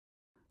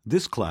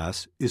This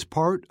class is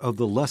part of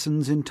the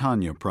Lessons in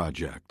Tanya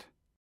project.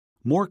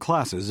 More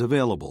classes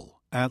available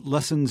at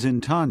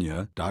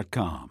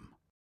lessonsintanya.com.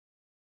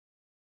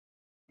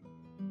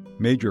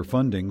 Major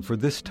funding for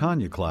this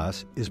Tanya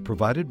class is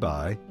provided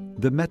by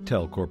the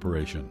Mettel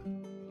Corporation.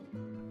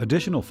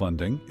 Additional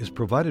funding is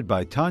provided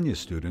by Tanya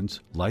students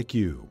like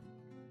you.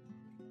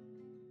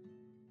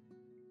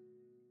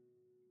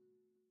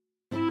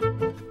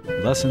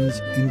 Lessons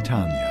in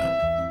Tanya.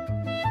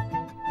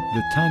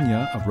 The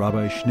Tanya of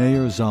Rabbi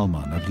Schneur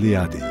Zalman of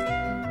Liadi,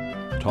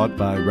 taught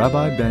by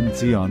Rabbi Ben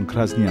Zion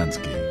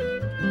Krasniansky.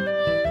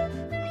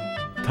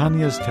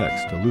 Tanya's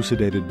text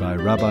elucidated by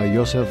Rabbi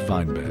Yosef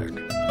Weinberg.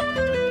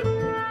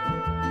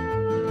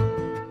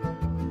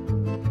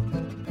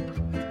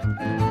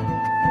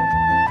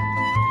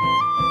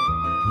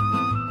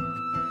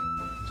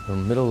 So in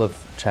the middle of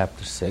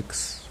chapter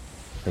 6,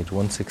 page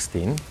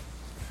 116,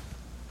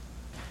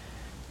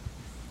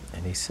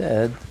 and he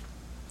said,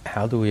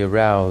 how do we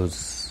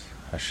arouse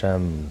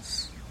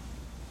Hashem's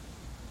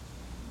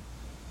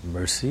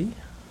mercy,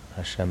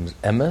 Hashem's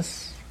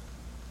emes?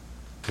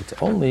 It's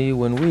only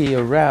when we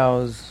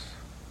arouse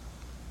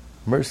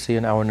mercy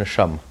in our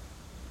neshama.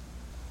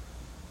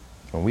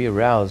 When we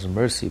arouse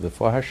mercy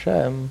before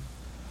Hashem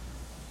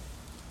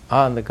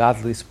on the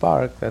godly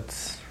spark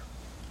that's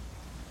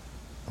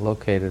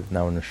located in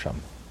our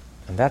neshama.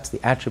 And that's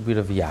the attribute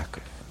of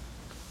Yaakov.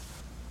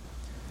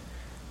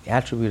 The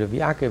attribute of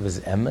Yaakov is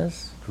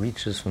emes. It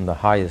reaches from the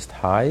highest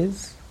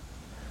highs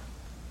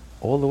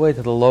all the way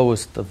to the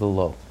lowest of the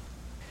low.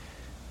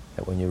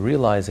 That when you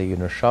realize that your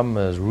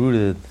neshama is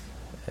rooted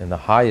in the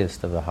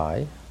highest of the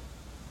high,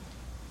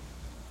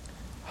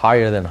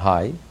 higher than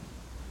high,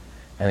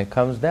 and it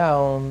comes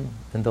down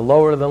into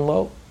lower than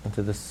low,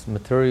 into this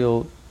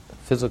material,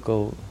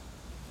 physical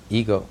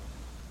ego.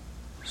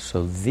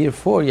 So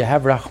therefore you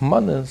have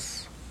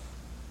Rahmanas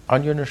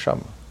on your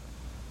neshama.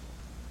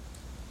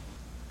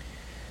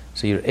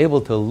 So you're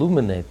able to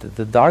illuminate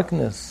the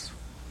darkness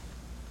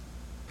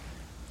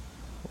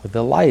with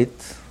the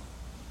light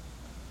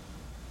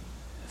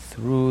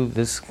through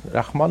this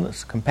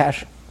Rahmanas,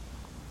 compassion.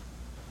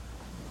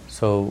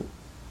 So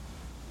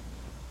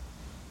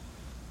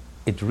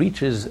it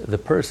reaches the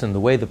person the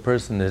way the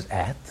person is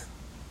at,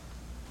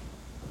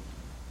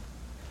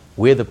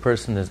 where the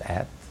person is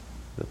at,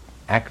 the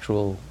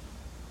actual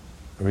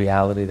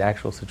reality, the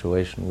actual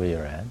situation where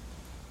you're at.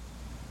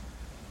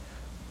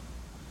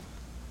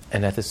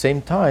 And at the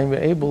same time,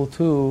 you're able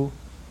to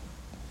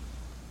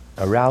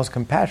arouse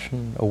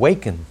compassion,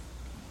 awaken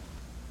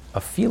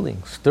a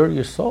feeling, stir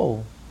your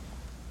soul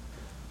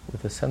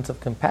with a sense of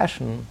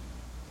compassion.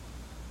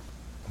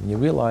 And you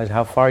realize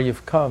how far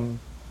you've come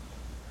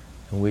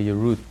and where your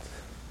root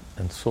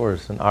and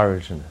source and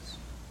origin is.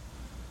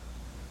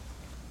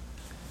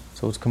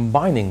 So it's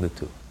combining the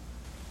two.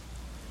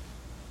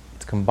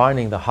 It's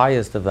combining the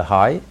highest of the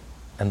high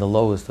and the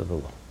lowest of the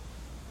low.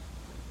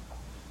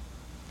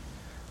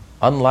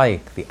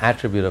 Unlike the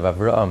attribute of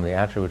Avraham, the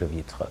attribute of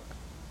Yitzchak.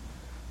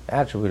 The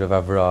attribute of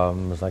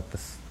Avraham is like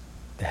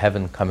the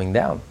heaven coming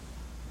down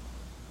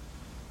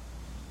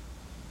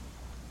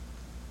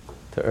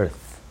to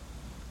earth.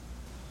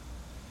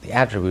 The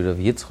attribute of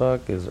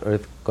Yitzchak is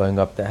earth going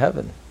up to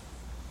heaven.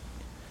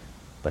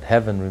 But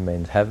heaven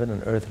remains heaven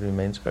and earth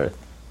remains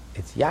earth.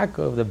 It's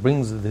Yaakov that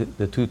brings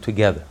the two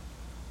together.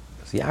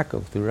 It's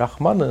Yaakov, through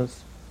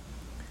Rahmanas,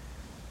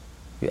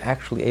 you're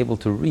actually able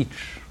to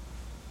reach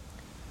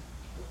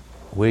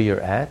where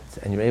you're at,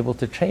 and you're able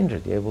to change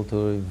it. You're able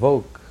to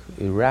evoke,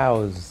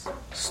 arouse,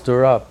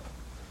 stir up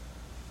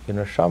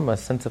your neshama, a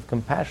sense of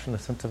compassion, a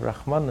sense of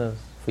Rahmanas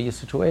for your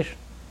situation,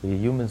 for your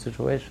human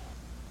situation.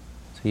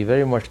 So you're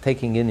very much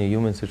taking in your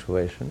human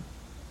situation.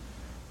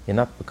 You're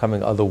not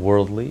becoming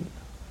otherworldly,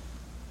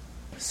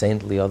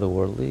 saintly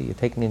otherworldly. You're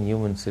taking in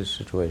human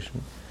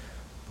situation,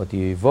 but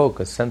you evoke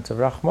a sense of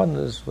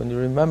Rahmanas when you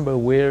remember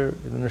where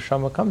the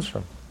neshama comes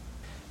from.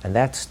 And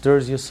that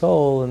stirs your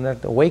soul, and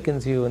that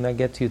awakens you, and that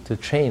gets you to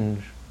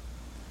change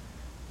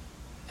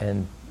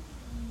and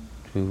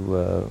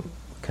to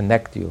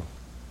connect you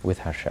with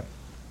Hashem.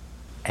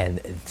 And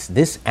it's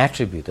this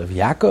attribute of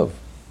Yaakov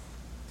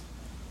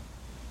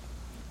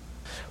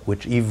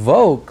which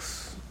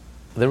evokes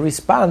the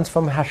response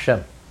from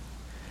Hashem.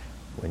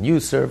 When you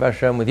serve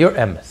Hashem with your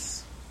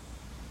emes,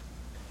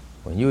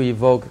 when you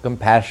evoke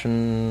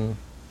compassion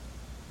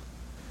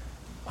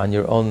on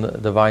your own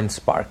divine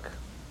spark,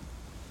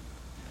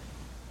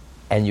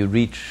 and you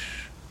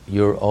reach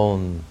your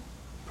own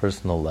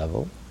personal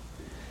level,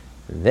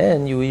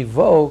 then you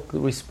evoke a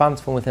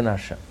response from within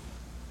Hashem.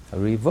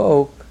 You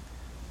evoke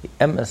the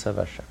emes of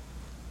Hashem.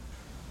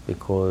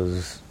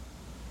 Because,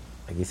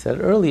 like he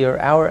said earlier,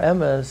 our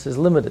emes is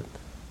limited.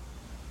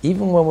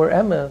 Even when we're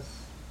emes,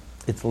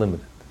 it's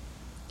limited.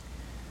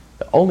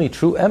 The only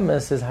true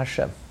emes is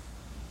Hashem.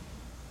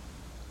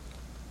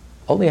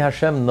 Only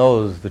Hashem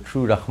knows the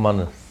true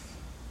Rahmanas,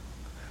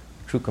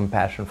 the true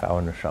compassion for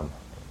our neshama.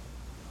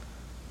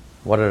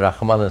 What a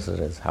Rahmanas it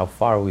is, how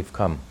far we've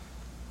come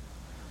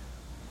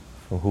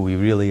from who we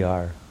really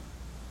are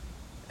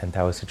and to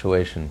our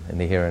situation in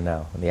the here and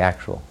now, in the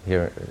actual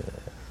here.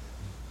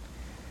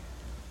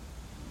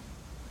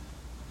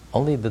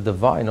 Only the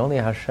divine, only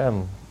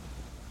Hashem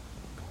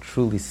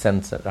truly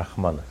sense it,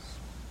 Rachmanas.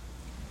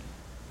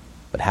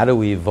 But how do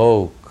we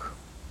evoke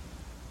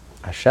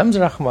Hashem's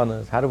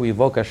Rachmanas? How do we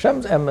evoke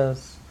Hashem's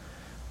Emes?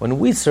 When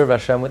we serve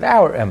Hashem with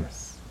our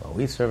Emes. When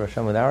we serve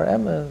Hashem with our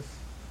Emes,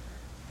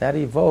 that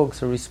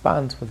evokes a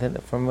response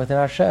from within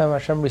Hashem.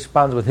 Hashem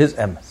responds with His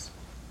Emes.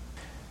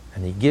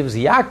 And He gives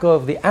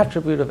Yaakov the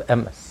attribute of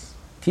Emes.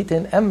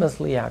 Titin Emes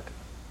liYaakov.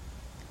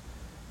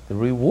 The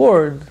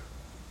reward,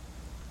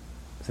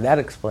 so that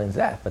explains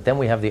that. But then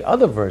we have the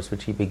other verse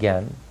which he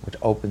began, which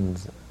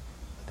opens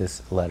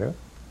this letter,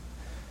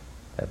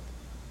 that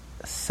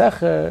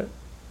Secher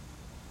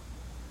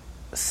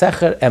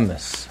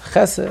Emes,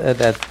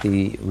 that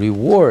the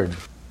reward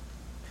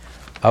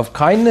of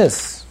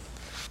kindness,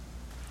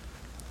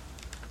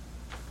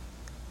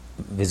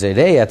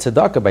 Vizerei at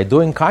tzedakah, by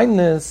doing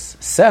kindness,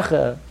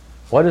 Secher,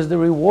 what is the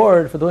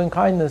reward for doing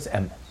kindness?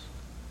 Emes.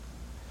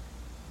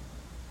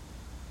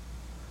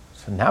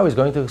 So now he's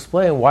going to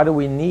explain why do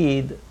we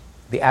need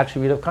the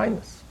attribute of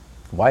kindness.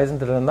 Why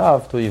isn't it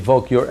enough to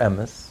evoke your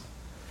emes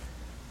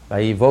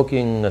by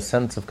evoking a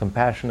sense of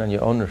compassion on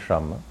your own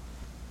neshama,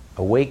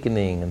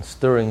 awakening and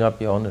stirring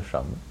up your own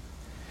neshama,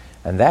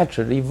 and that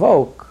should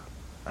evoke,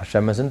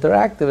 Hashem is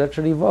interactive, that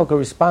should evoke a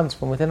response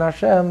from within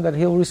Hashem that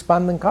He'll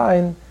respond in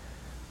kind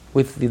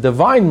with the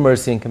divine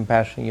mercy and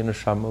compassion in your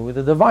neshama, with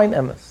the divine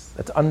emes.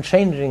 That's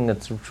unchanging,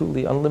 that's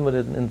truly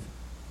unlimited and infinite.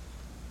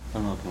 I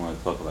don't know if you want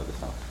to talk about this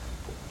now.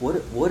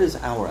 What is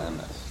our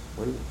MS?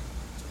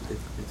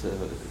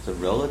 It's a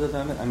relative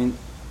MS? I mean,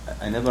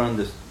 I never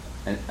understood.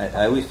 And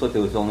I always thought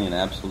there was only an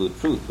absolute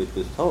truth, which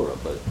was Torah.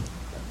 But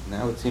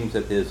now it seems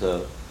that there's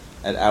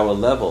at our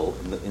level,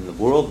 in the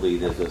worldly,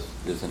 there's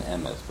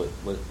an MS. But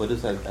what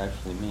does that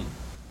actually mean?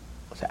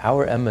 So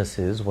our MS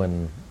is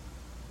when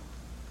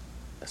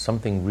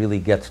something really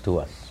gets to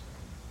us.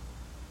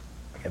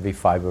 Every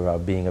fiber of our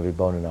being, every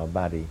bone in our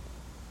body,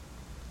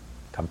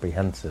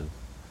 comprehensive.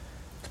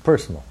 It's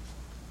personal.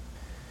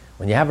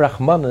 When you have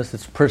Rachmanas,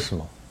 it's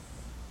personal.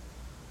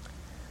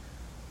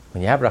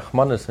 When you have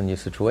Rachmanas in your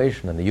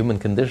situation and the human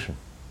condition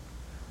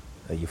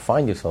that you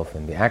find yourself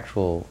in, the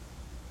actual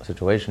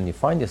situation you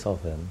find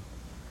yourself in,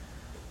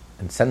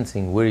 and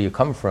sensing where you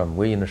come from,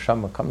 where your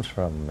neshama comes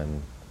from,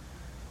 and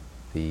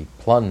the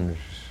plunge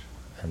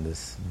and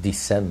this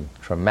descent,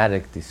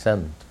 traumatic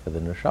descent for the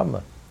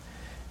neshama,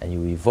 and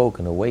you evoke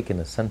and awaken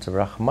a sense of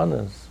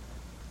Rachmanas,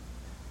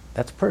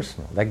 that's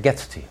personal. That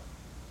gets to you.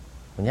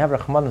 When you have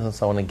Rachmanas on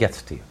someone, it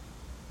gets to you.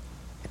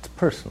 It's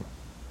personal.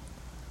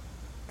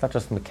 It's not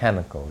just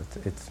mechanical.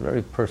 It's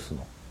very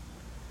personal.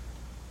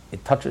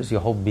 It touches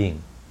your whole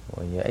being.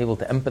 When you're able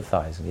to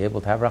empathize and you're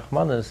able to have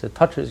Rachmanas, it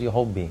touches your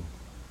whole being.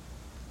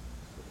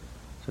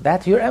 So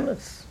that's your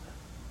emes.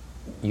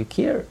 You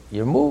care.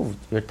 You're moved.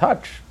 You're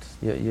touched.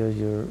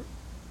 You're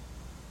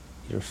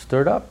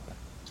stirred up.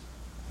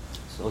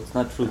 So it's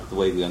not truth the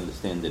way we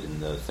understand it in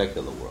the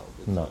secular world.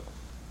 No.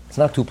 It's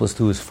not 2 +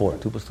 2 is 4.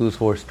 2 + 2 is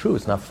 4 is true.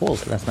 It's not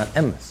false. That's not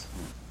emes.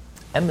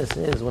 Emes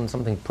is when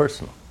something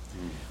personal,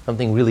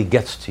 something really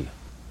gets to you,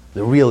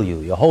 the real you,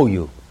 your whole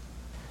you,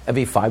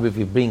 every fiber of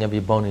your being, every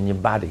bone in your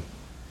body.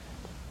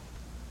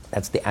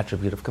 That's the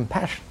attribute of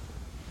compassion.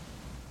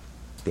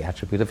 It's the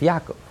attribute of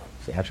Yaakov.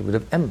 It's the attribute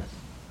of Emes.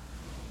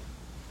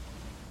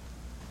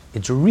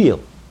 It's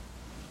real.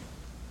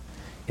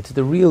 It's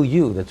the real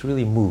you that's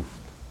really moved.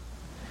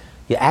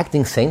 You're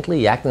acting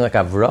saintly, you're acting like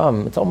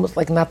Avram, it's almost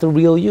like not the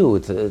real you.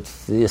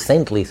 It's your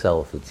saintly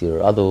self, it's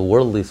your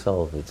otherworldly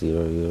self, it's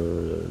your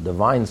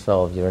divine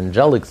self, your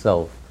angelic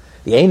self,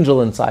 the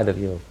angel inside of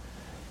you.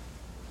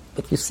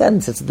 But you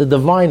sense it's the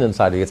divine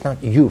inside of you, it's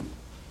not you.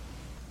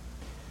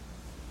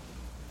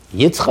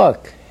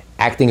 Yitzchak,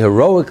 acting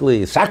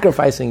heroically,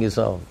 sacrificing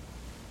yourself.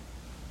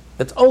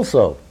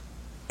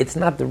 It's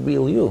not the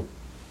real you.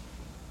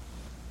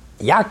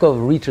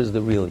 Yaakov reaches the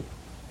real you.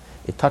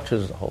 It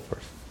touches the whole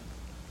person.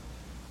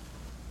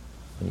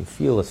 When you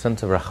feel a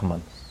sense of Rachmanas.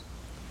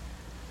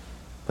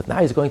 But now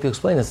he's going to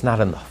explain it's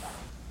not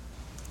enough.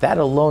 That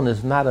alone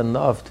is not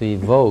enough to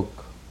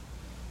evoke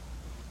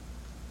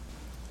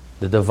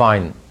the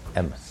divine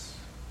emes.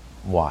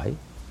 Why?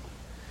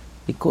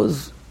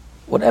 Because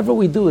whatever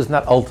we do is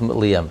not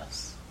ultimately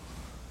emes.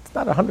 It's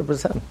not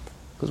 100%.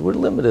 Because we're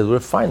limited, we're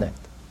finite.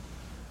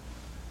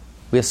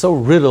 We are so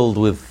riddled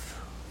with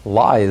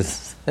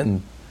lies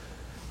and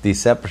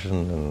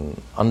deception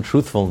and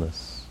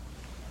untruthfulness.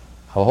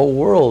 Our whole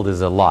world is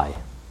a lie.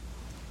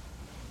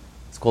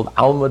 It's called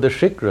Alma de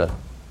Shikra.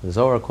 The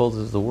Zohar calls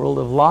it the world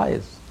of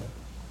lies.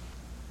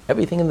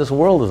 Everything in this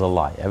world is a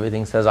lie.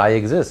 Everything says, I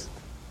exist.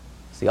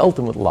 It's the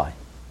ultimate lie.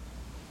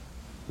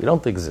 We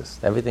don't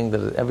exist. Everything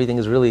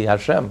is really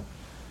Hashem.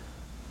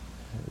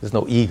 There's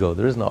no ego.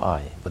 There is no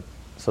I.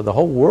 So the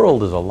whole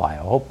world is a lie.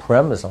 Our whole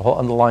premise, our whole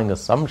underlying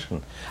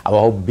assumption, our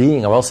whole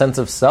being, our whole sense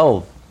of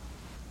self,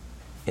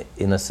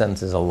 in a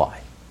sense, is a lie.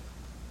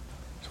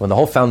 So when the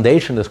whole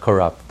foundation is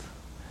corrupt,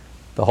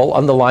 the whole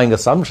underlying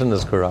assumption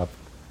is corrupt,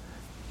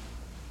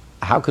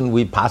 how can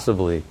we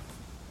possibly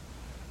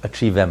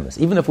achieve emes?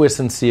 Even if we're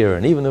sincere,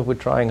 and even if we're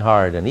trying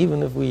hard, and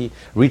even if we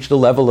reach the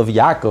level of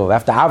Yaakov,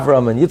 after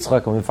Avram and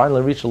Yitzchak, and we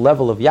finally reach the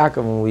level of Yaakov,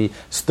 and we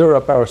stir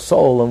up our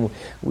soul, and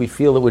we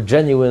feel that we're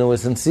genuine and we're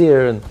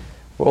sincere, and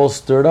we're all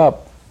stirred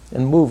up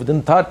and moved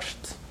and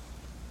touched.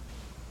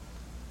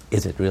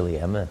 Is it really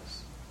emes?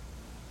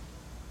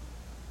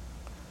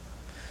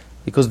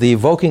 Because the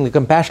evoking the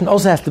compassion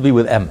also has to be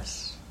with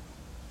emes.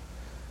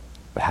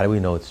 But how do we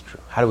know it's true?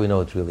 How do we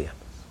know it's really emes?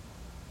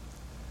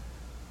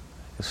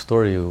 A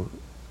story,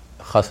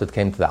 Chassid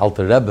came to the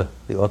Alter Rebbe,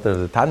 the author of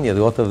the Tanya,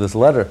 the author of this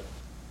letter,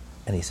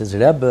 and he says,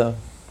 Rebbe,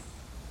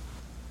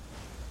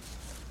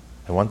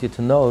 I want you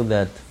to know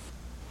that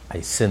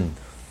I sinned,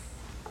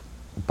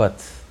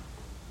 but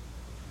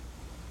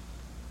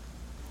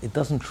it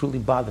doesn't truly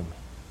bother me.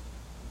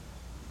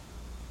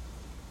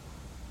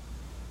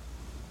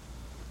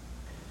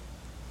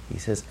 He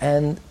says,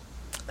 and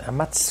I'm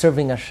not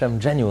serving Hashem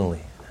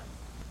genuinely.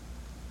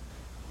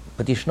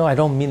 But you should know I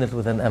don't mean it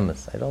with an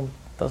emes. It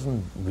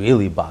doesn't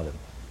really bother me.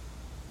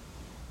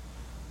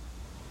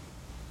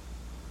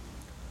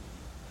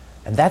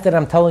 And that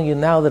I'm telling you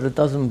now that it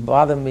doesn't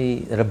bother me,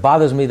 that it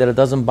bothers me, that it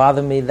doesn't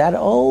bother me, that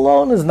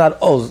alone is not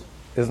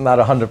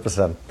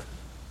 100%. And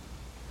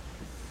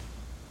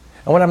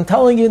what I'm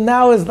telling you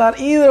now is not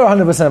either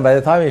 100%. By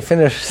the time he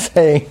finished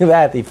saying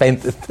that, he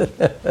fainted.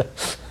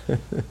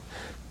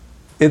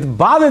 It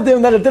bothered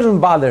him that it didn't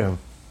bother him.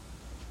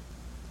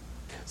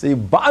 So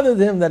it bothered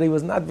him that he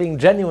was not being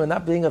genuine,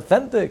 not being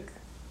authentic.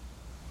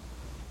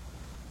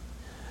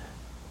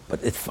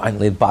 But it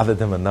finally bothered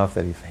him enough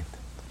that he fainted.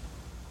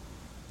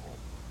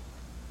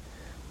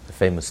 The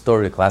famous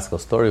story, a classical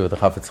story with the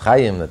Chafetz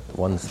Chaim, that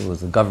once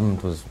the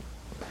government was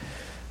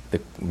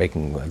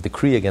making a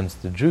decree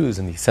against the Jews,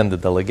 and he sent a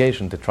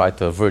delegation to try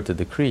to avert the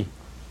decree.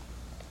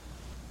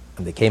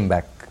 And they came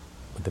back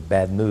with the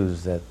bad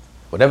news that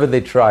whatever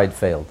they tried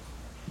failed.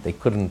 They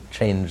couldn't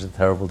change the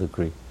terrible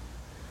decree.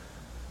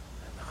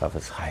 The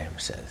Chafetz Chaim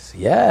says,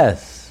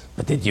 yes,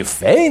 but did you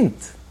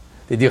faint?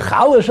 Did you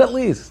chalish at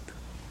least?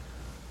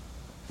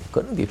 You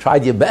couldn't. You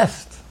tried your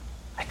best.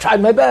 I tried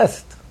my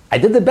best. I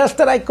did the best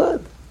that I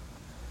could.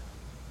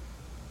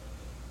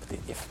 But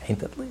did you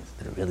faint at least?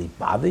 Did it really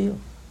bother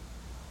you?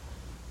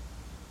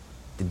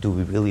 Do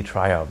we really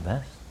try our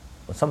best?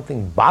 When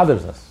something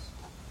bothers us,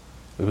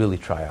 we really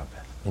try our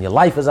best. When your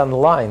life is on the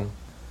line,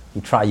 you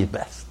try your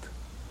best.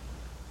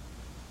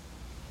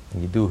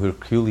 And you do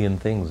Herculean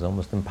things,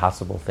 almost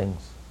impossible things.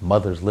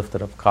 Mothers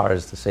lifted up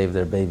cars to save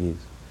their babies.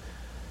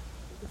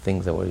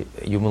 Things that were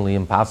humanly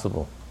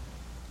impossible.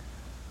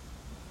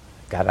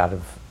 Got out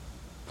of,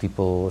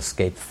 people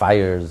escaped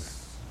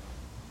fires,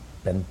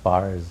 bent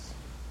bars,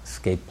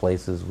 escaped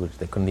places which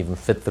they couldn't even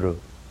fit through.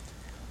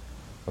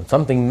 When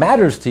something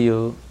matters to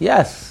you,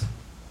 yes,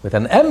 with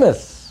an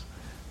emes,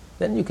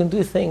 then you can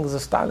do things,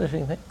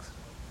 astonishing things.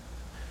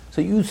 So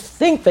you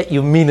think that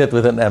you mean it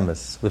with an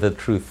emes, with a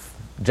truth,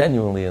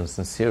 genuinely and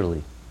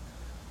sincerely.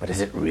 But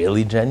is it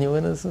really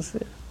genuine and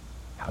sincere?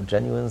 How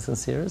genuine and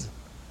sincere is it?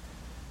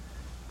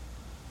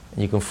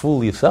 And you can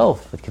fool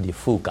yourself, but can you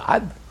fool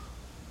God?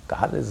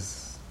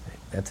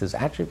 That's his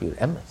attribute,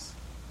 emes.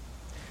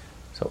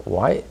 So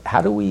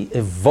how do we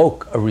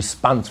evoke a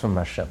response from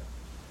Hashem?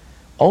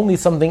 Only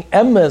something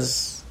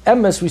emes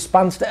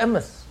responds to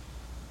emes.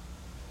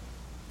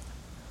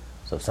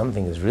 So if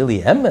something is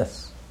really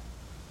emes,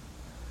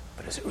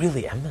 but is it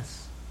really emes?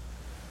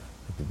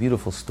 The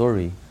beautiful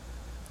story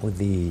with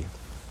the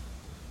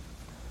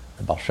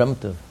Baal Shem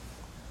Tov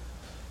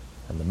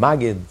and the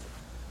Magid.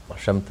 Baal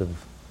Shem Tov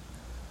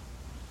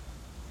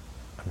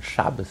on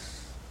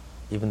Shabbos,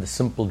 even the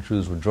simple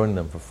Jews would join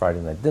them for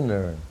Friday night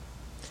dinner. And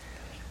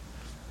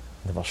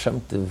the Baal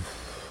Shem Tov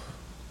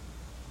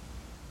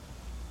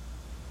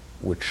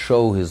would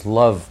show his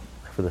love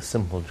for the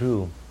simple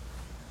Jew.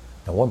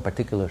 And one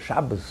particular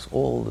Shabbos,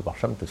 all the Baal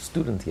Shem Tov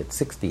students, he had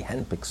 60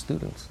 handpicked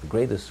students, the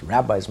greatest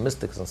rabbis,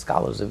 mystics, and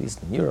scholars of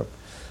Eastern Europe.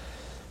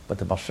 But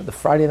the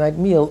Friday night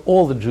meal,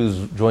 all the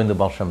Jews joined the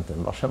Baal Shem Tov.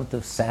 And Baal Shem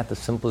Tov sat the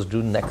simplest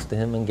Jew next to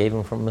him and gave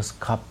him from his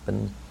cup.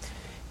 And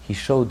he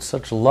showed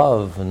such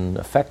love and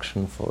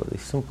affection for the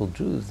simple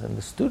Jews. And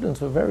the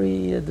students were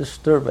very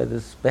disturbed by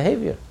this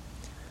behavior.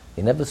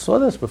 They never saw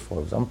this before.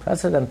 It was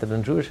unprecedented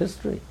in Jewish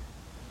history.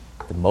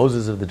 The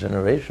Moses of the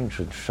generation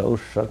should show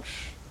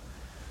such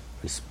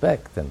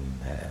respect, and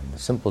the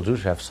simple Jews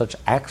should have such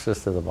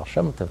access to the Baal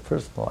Shem Tov,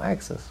 personal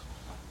access.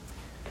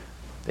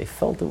 They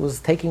felt it was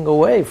taking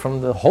away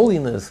from the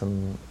holiness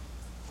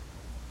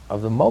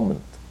of the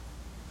moment.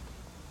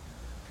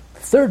 The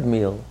third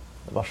meal,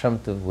 the Baal Shem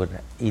Tov would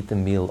eat the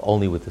meal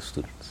only with the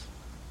students.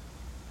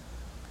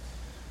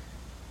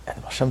 And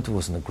the Baal Shem Tov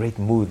was in a great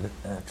mood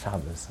at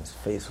Shabbos. His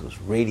face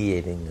was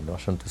radiating, and the Baal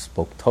Shem Tov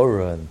spoke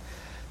Torah, and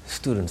the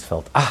students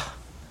felt,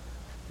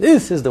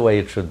 this is the way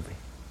it should be.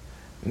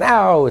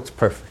 Now it's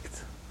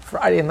perfect.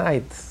 Friday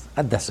night,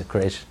 a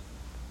desecration.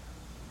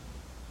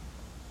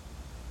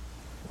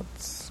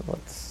 What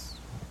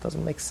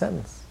doesn't make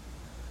sense?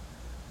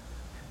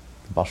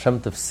 The Baal Shem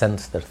Tov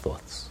sensed their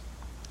thoughts.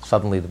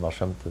 Suddenly the Baal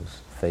Shem Tov's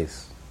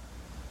face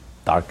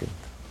darkened,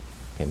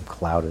 became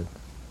clouded.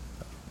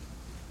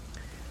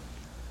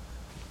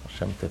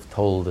 Shem Tov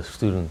told the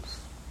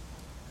students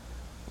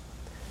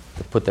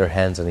to put their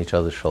hands on each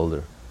other's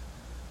shoulder.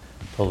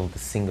 He told them to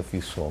sing a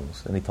few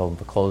songs, and he told them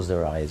to close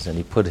their eyes, and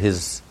he put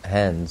his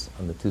hands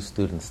on the two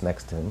students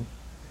next to him,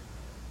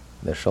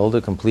 their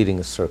shoulder completing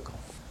a circle.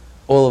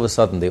 All of a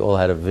sudden, they all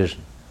had a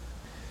vision.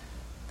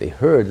 They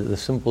heard the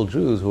simple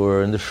Jews who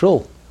were in the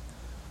shul.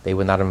 They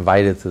were not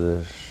invited to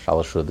the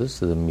shalosh seudos,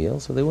 to the meal,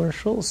 so they were in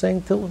shul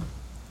saying Tehillim.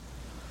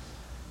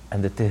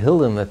 And the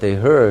Tehillim that they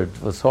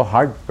heard was so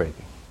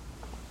heartbreaking,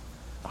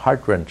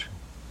 heart-wrenching.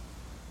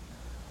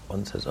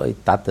 One says, "Oh,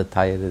 Tata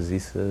Tayir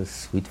is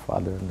sweet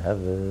Father in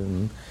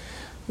heaven."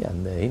 Yeah,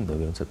 and the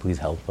one said, "Please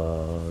help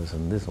us."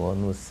 And this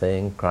one was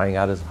saying, crying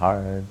out his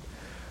heart,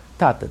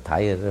 "Tata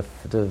Tayir,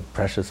 the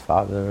precious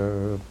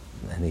Father."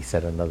 And he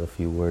said another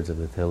few words of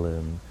the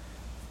Tehillim.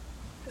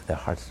 Their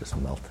hearts just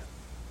melted.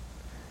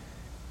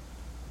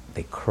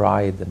 They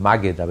cried. The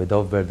Maggid, Rabbi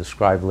Dovber,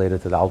 described later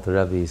to the Alter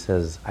Rebbe, he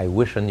says, we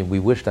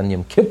wished on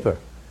Yom Kippur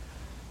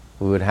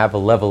we would have a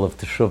level of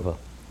teshuvah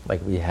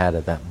like we had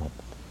at that moment.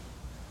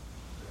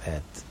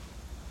 That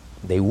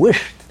they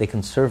wished they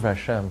can serve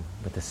Hashem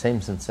with the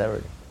same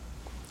sincerity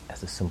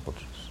as the simple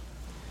Jews.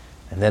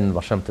 And then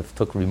Baal Shem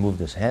Tov removed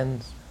his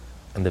hands,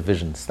 and the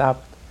vision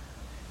stopped,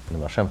 and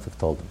Baal Shem Tov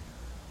told them,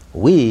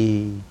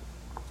 we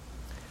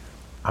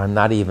are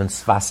not even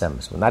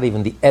svasems, we're not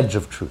even the edge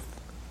of truth.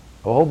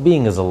 Our whole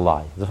being is a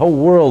lie. The whole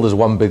world is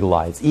one big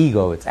lie. It's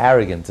ego, it's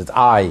arrogance, it's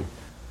I.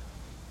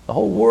 The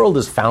whole world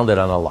is founded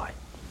on a lie.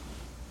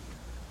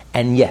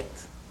 And yet,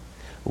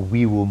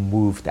 we will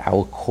move to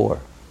our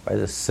core by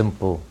the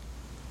simple,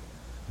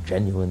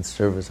 genuine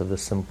service of the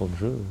simple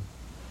Jew.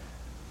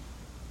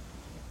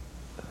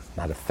 It's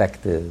not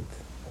affected,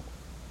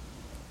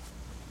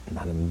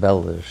 not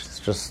embellished. It's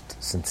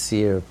just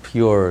sincere,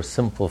 pure,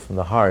 simple from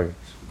the heart,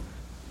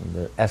 from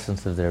the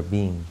essence of their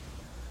being.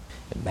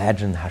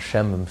 Imagine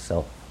Hashem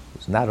himself,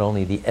 who's not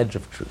only the edge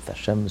of truth.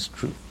 Hashem is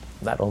truth.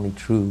 Not only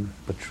truth,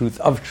 but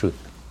truth of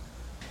truth.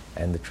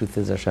 And the truth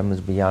is Hashem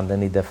is beyond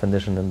any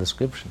definition and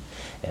description.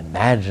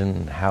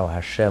 Imagine how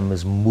Hashem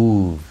is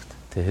moved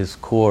to his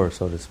core,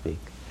 so to speak,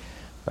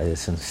 by the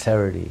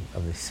sincerity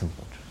of the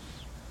simple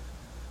Jews.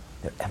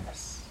 They're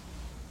emes.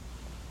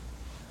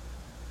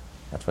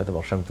 That's why the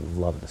Baal Shem Tov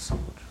loved the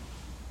simple Jew.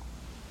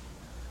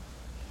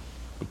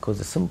 Because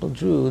the simple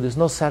Jew, there's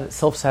no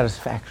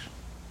self-satisfaction.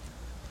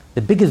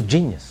 The biggest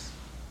genius,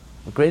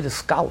 the greatest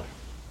scholar,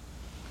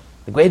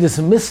 the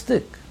greatest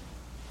mystic,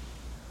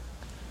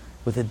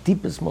 with the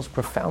deepest, most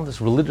profoundest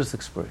religious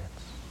experience.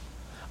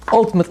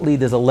 Ultimately,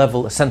 there's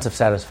a sense of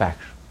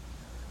satisfaction.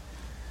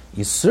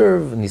 You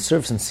serve, and you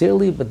serve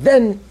sincerely, but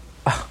then,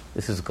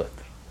 this is good.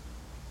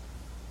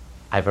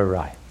 I've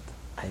arrived.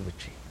 I've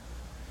achieved.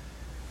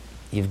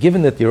 You've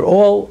given it your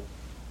all,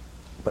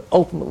 but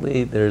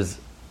ultimately there's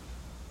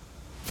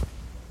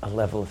a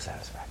level of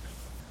satisfaction.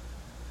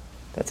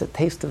 That's a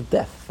taste of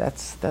death.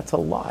 That's a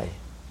lie.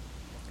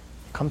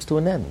 It comes to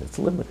an end. It's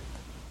limited.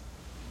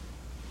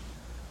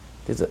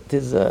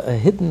 There's a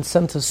hidden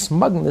sense of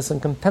smugness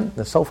and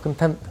contentness,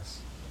 self-contentness.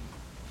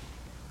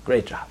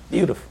 Great job.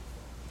 Beautiful.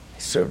 I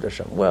served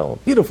Hashem well.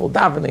 Beautiful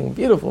davening.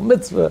 Beautiful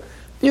mitzvah.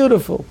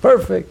 Beautiful.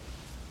 Perfect.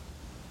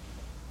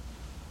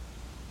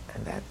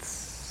 And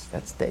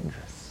that's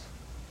dangerous.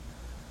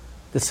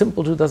 The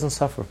simple Jew doesn't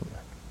suffer from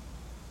that.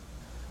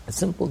 The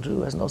simple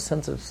Jew has no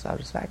sense of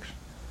satisfaction.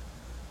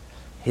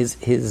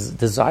 His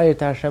desire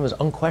to Hashem is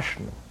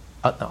unquestionable,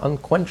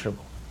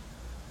 unquenchable.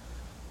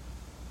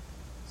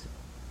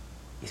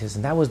 He says,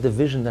 and that was the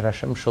vision that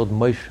Hashem showed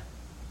Moshe.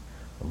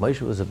 When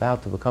Moshe was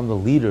about to become the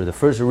leader, the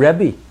first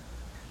Rebbe,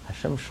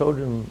 Hashem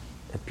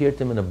appeared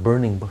to him in a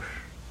burning bush.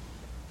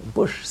 A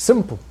bush,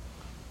 simple,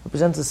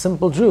 represents a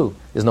simple Jew.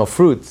 There's no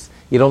fruits.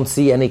 You don't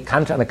see any,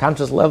 on a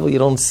conscious level, you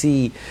don't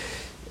see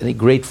any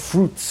great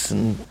fruits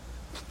and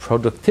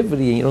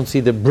productivity, and you don't see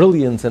the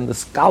brilliance and the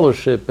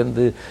scholarship and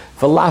the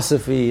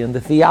philosophy and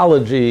the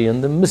theology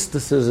and the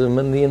mysticism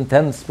and the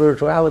intense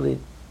spirituality.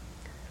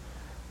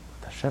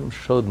 Hashem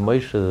showed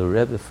Moshe, the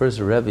Rebbe, first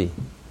Rebbe,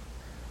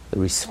 the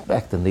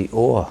respect and the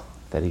awe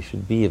that he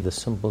should be of the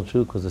simple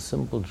Jew, because the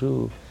simple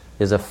Jew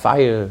is a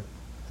fire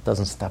that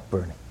doesn't stop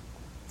burning.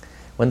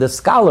 When the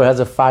scholar has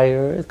a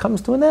fire, it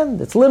comes to an end.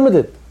 It's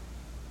limited.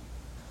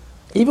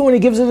 Even when he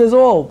gives it his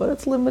all, but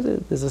it's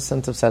limited. There's a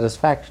sense of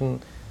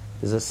satisfaction.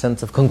 There's a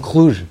sense of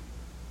conclusion.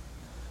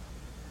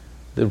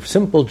 The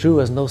simple Jew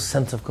has no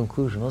sense of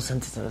conclusion, no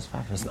sense of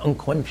satisfaction. It's an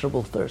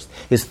unquenchable thirst.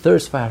 His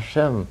thirst for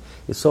Hashem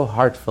is so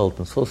heartfelt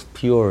and so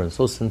pure and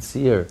so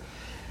sincere.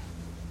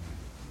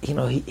 You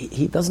know,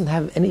 he doesn't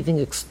have anything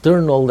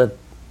external that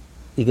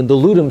he can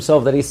delude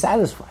himself that he's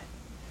satisfied.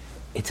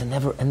 It's a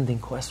never-ending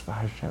quest for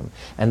Hashem.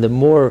 And the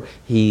more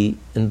he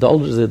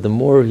indulges it, the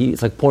more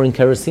it's like pouring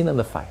kerosene on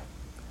the fire.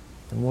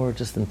 The more it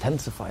just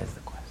intensifies the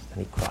quest.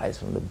 And he cries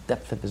from the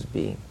depth of his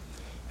being.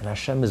 And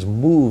Hashem is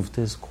moved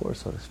to his core,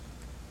 so to speak.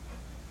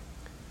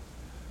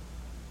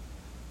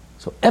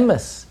 So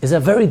emes is a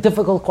very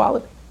difficult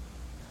quality.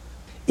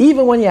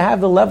 Even when you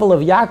have the level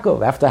of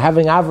Yaakov, after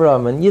having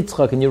Avraham and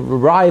Yitzchak, and you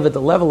arrive at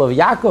the level of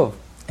Yaakov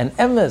and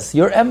emes,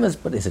 you're emes,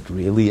 but is it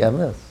really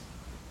emes?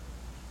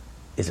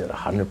 Is it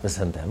 100%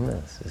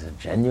 emes? Is it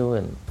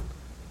genuine?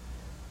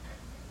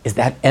 Is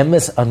that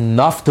emes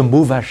enough to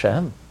move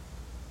Hashem?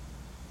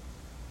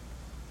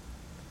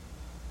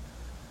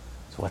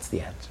 So what's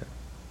the answer?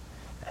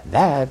 And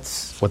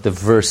that's what the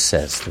verse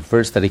says, the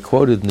verse that he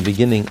quoted in the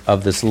beginning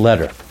of this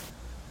letter,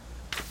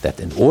 that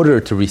in order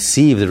to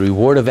receive the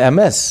reward of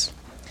emes,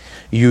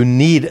 you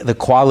need the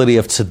quality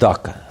of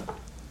tzedakah.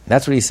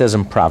 That's what he says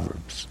in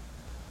Proverbs.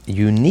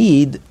 You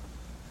need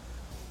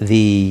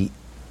to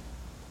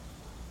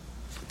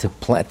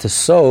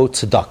sow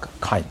tzedakah,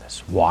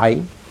 kindness.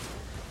 Why?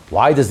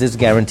 Why does this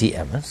guarantee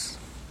emes?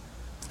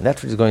 And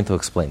that's what he's going to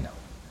explain now.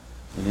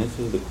 In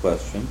answer to the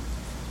question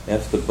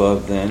asked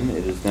above, then,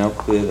 it is now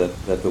clear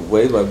that the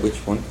way by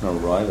which one can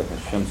arrive at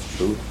Hashem's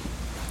truth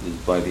is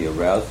by the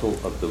arousal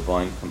of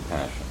divine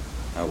compassion.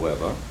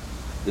 However,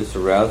 this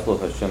arousal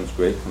of Hashem's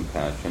great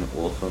compassion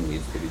also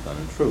needs to be done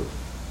in truth.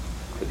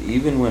 But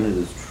even when it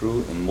is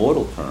true in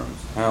mortal terms,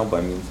 how, by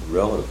means of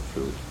relative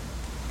truth,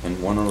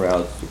 can one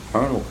arouse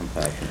supernal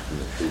compassion from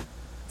the truth?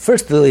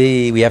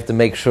 Firstly, we have to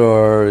make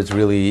sure it's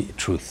really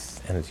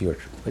truth, and it's your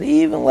truth. But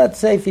even, let's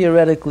say,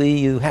 theoretically,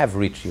 you have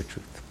reached your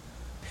truth.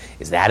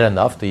 Is that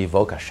enough to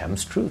evoke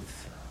Hashem's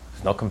truth?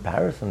 There's no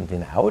comparison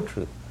between our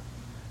truth,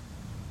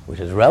 which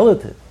is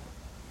relative.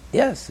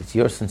 Yes, it's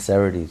your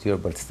sincerity,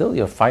 but still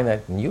you're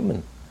finite and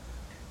human.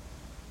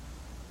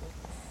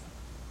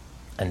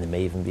 And there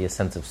may even be a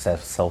sense of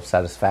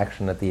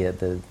self-satisfaction at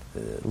the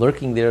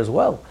lurking there as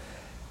well.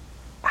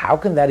 How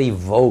can that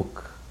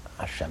evoke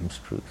Hashem's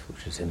truth,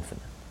 which is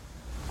infinite?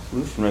 The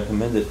solution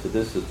recommended for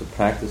this is to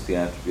practice the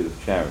attribute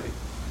of charity,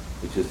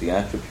 which is the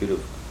attribute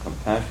of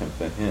compassion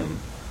for him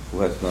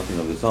who has nothing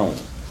of his own,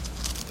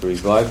 to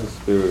revive the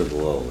spirit of the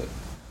lowly.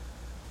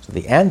 So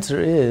the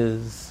answer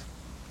is,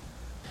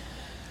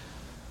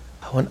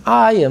 when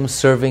I am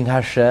serving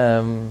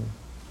Hashem,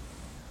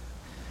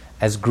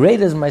 as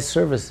great as my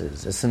service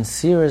is, as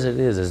sincere as it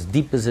is, as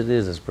deep as it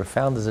is, as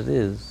profound as it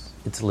is,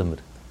 it's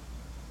limited.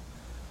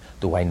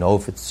 Do I know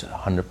if it's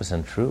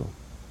 100% true?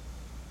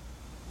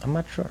 I'm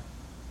not sure.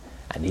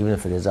 And even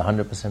if it is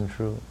 100%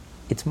 true,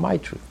 it's my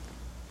truth.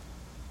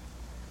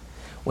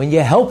 When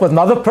you help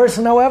another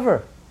person,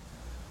 however,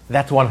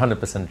 that's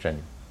 100%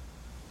 genuine.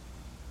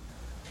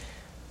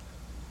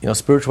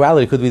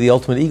 Spirituality could be the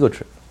ultimate ego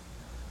trip.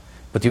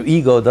 But your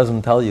ego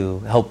doesn't tell you,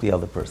 help the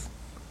other person.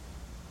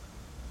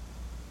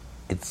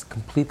 It's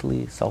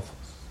completely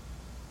selfless.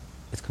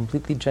 It's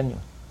completely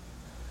genuine.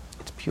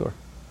 It's pure.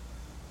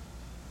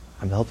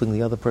 I'm helping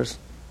the other person,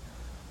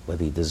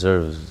 whether he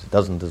deserves,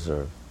 doesn't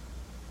deserve.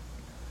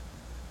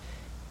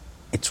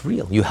 It's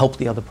real. You help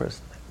the other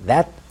person.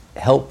 That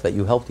help that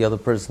you help the other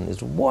person is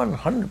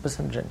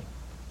 100% genuine.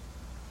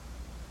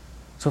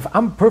 So if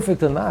I'm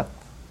perfect or not,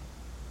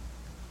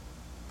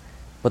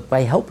 but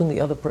by helping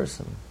the other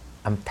person,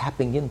 I'm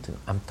tapping into,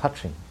 I'm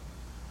touching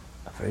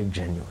a very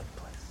genuine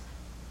place.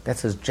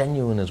 That's as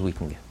genuine as we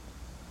can get.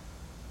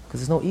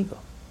 Because there's no ego.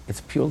 It's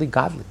purely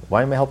godly.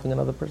 Why am I helping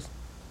another person?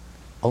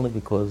 Only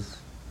because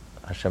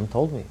Hashem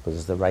told me, because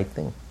it's the right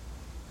thing.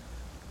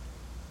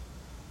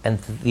 And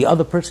the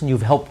other person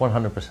you've helped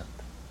 100%.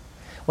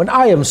 When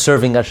I am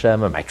serving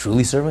Hashem, am I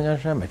truly serving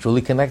Hashem? Am I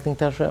truly connecting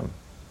to Hashem?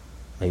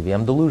 Maybe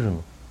I'm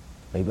delusional.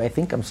 Maybe I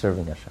think I'm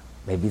serving Hashem.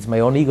 Maybe it's my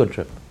own ego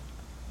trip.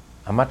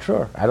 I'm not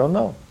sure. I don't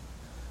know.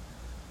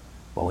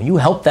 But when you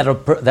help that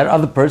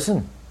other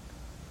person,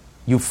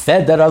 you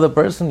fed that other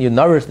person, you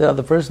nourished that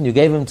other person, you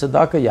gave him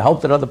tzedakah, you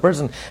helped that other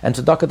person, and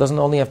tzedakah doesn't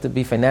only have to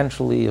be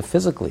financially or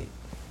physically.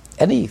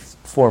 Any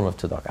form of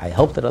tzedakah. I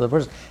helped that other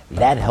person.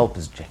 That help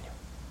is genuine.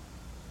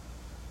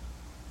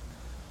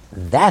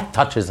 That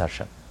touches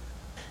Hashem.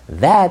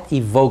 That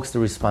evokes the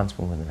response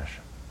from within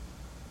Hashem.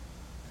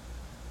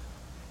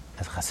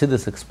 As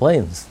Chassidus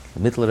explains, the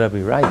Mittler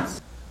Rebbe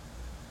writes,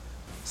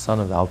 son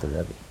of the Alter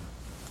Rebbe,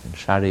 in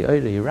Shari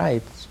Oire he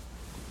writes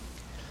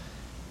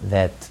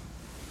that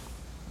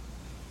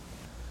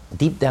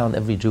deep down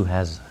every Jew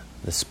has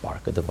the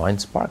spark, a divine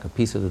spark, a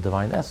piece of the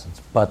divine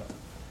essence, but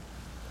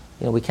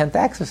we can't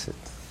access it.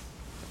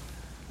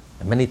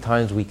 And many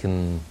times we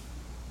can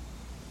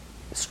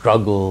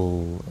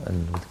struggle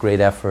and with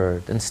great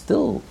effort, and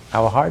still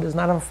our heart is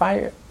not on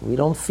fire. We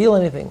don't feel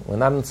anything. We're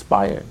not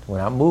inspired. We're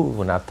not moved.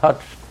 We're not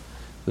touched.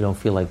 We don't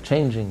feel like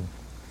changing.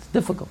 It's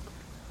difficult.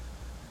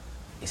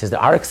 He says there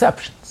are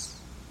exceptions.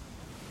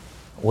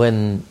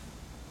 When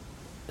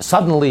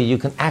suddenly you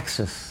can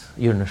access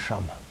your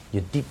neshama,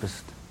 your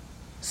deepest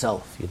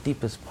self, your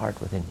deepest part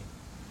within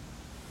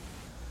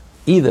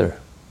you. Either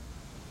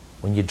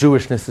when your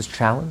Jewishness is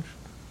challenged,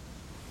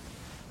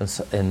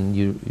 and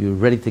you're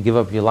ready to give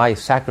up your life,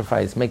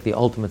 sacrifice, make the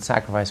ultimate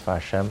sacrifice for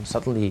Hashem,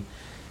 suddenly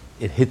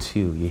it hits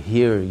you, you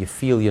hear, you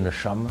feel your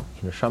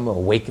neshama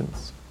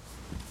awakens.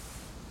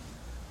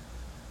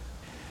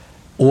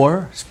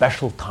 Or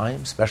special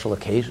times, special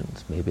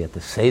occasions, maybe at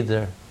the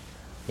Seder,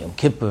 Yom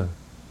Kippur,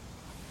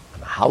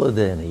 on a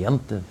holiday, and a Yom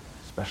Tov,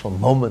 special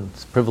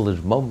moments,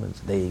 privileged moments,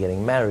 the day you're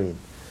getting married,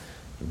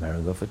 you're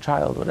marrying off a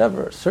child,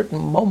 whatever, certain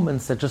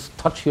moments that just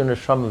touch your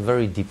neshama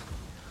very deeply.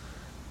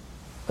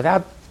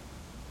 Without,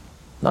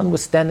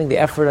 notwithstanding the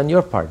effort on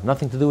your part,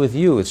 nothing to do with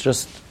you, it's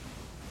just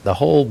the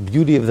whole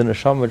beauty of the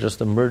neshama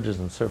just emerges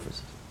and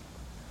surfaces.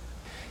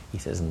 He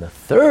says, and the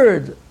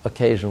third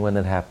occasion when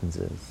it happens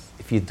is,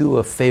 if you do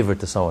a favor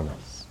to someone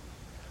else.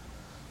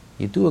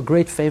 You do a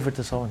great favor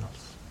to someone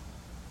else.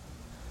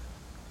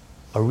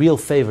 A real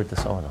favor to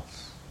someone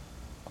else.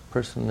 A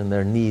person in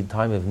their need,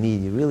 time of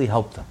need, you really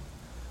help them.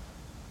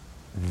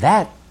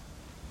 That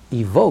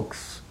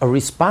evokes a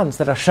response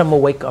that Hashem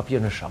will wake up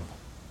your neshama.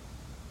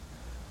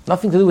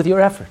 Nothing to do with your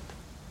effort,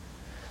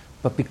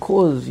 but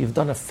because you've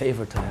done a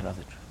favor to that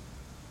other Jew.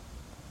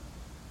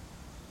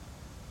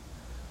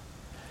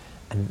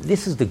 And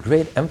this is the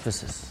great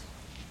emphasis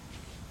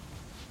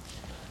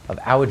of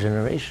our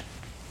generation.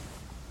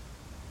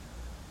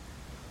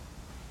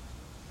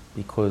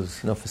 Because,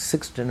 for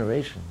 6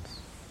 generations,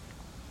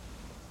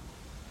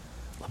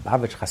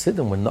 Lubavitch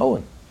Hasidim were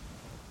known.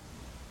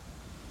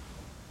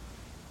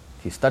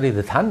 If you study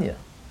the Tanya,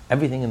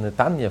 everything in the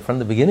Tanya, from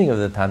the beginning of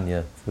the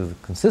Tanya,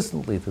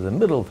 consistently to the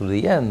middle, to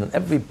the end, and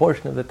every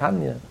portion of the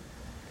Tanya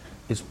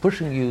is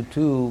pushing you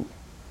to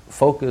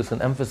focus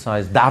and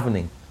emphasize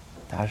davening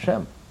to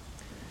Hashem.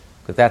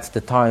 Because that's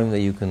the time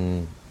that you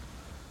can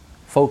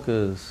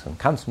focus and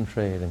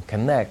concentrate and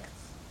connect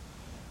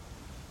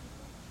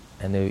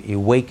and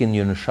awaken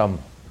your neshama.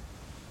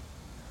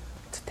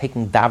 It's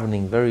taking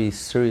davening very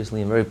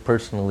seriously and very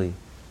personally.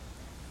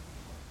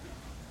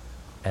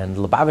 And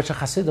Lubavitcher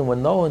Hasidim were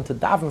known to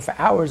daven for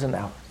hours and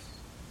hours.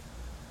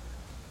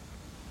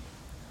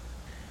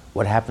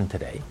 What happened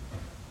today?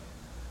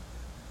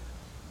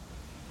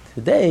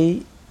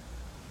 Today,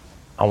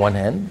 on one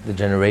hand, the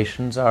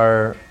generations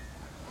were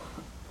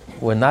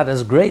not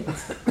as great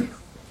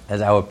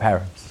as our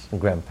parents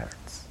and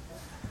grandparents.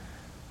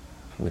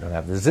 We don't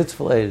have the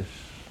zitzfleish,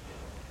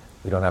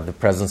 we don't have the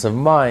presence of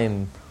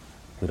mind,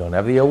 we don't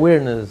have the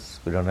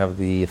awareness, we don't have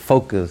the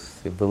focus,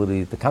 the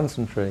ability to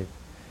concentrate.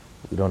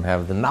 We don't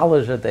have the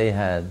knowledge that they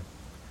had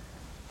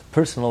to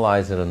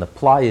personalize it and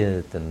apply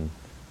it and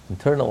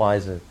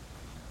internalize it.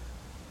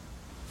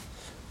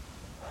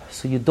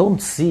 So you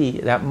don't see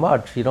that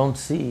much, you don't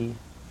see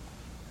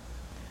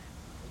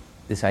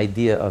this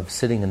idea of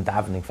sitting and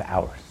davening for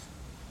hours.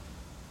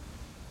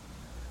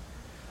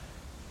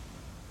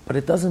 But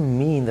it doesn't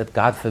mean that,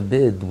 God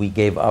forbid, we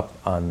gave up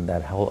on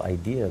that whole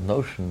idea,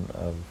 notion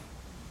of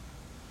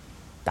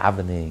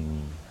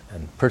davening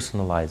and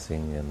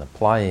personalizing and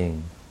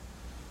applying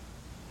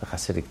the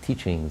Hasidic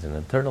teachings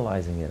and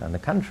internalizing it. On the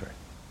contrary,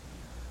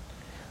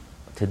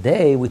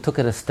 today we took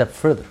it a step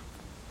further.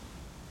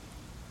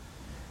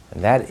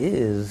 And that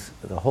is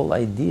the whole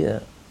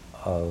idea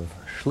of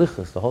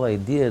shlichus, the whole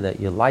idea that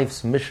your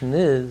life's mission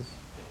is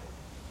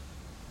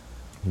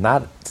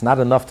it's not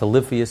enough to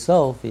live for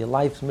yourself. Your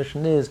life's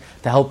mission is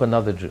to help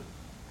another Jew.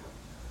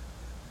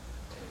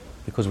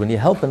 Because when you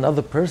help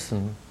another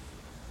person,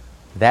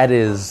 that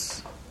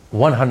is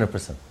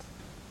 100%.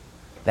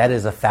 That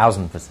is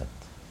 1,000%.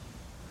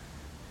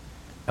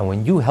 And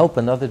when you help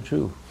another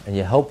Jew, and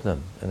you help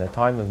them in a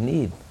time of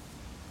need,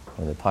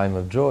 in a time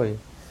of joy,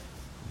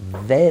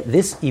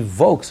 this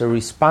evokes a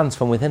response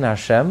from within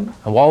Hashem.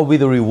 And what will be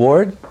the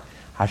reward?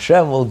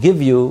 Hashem will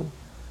give you,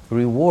 the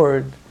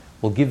reward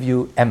will give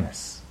you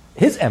emes,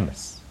 His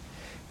emes.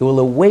 It will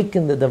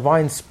awaken the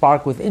divine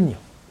spark within you.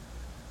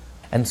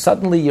 And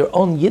suddenly your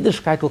own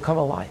Yiddishkeit will come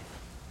alive.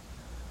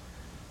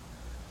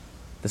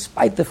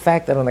 Despite the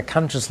fact that on a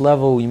conscious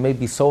level you may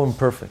be so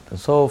imperfect and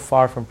so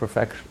far from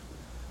perfection.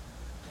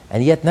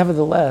 And yet,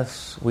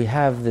 nevertheless, we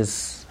have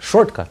this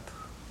shortcut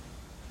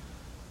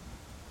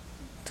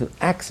to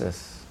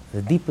access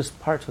the deepest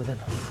parts within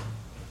us.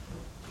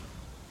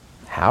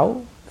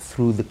 How?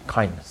 Through the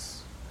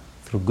kindness,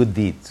 through good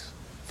deeds,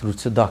 through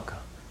tzedakah,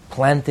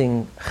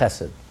 planting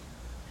chesed,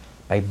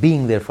 by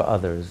being there for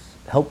others,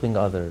 helping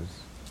others.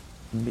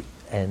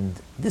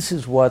 And this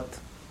is what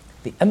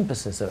the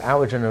emphasis of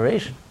our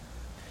generation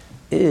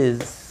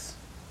is.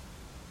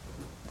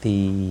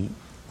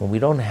 When we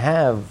don't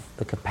have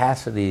the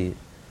capacity,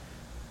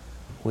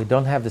 we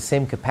don't have the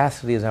same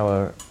capacity as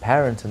our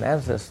parents and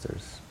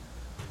ancestors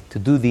to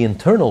do the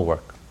internal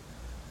work,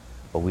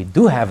 but we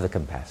do have the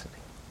capacity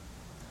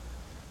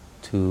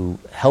to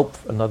help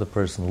another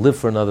person, live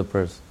for another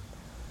person,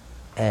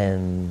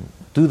 and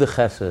do the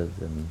chesed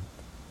and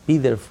be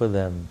there for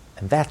them,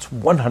 and that's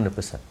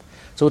 100%.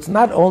 So it's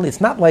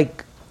not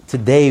like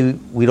today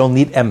we don't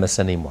need emes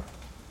anymore.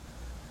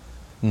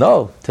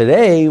 No,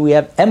 today we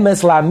have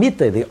emes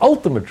la'amite, the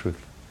ultimate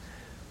truth.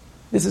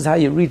 This is how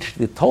you reach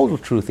the total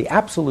truth, the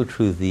absolute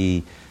truth,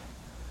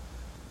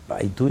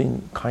 by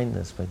doing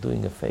kindness, by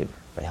doing a favor,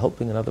 by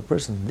helping another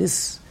person.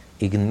 This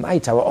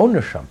ignites our own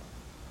neshama.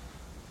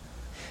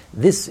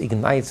 This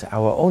ignites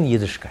our own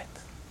Yiddishkeit,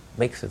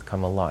 makes it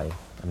come alive,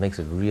 and makes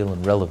it real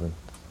and relevant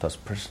to us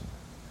personally.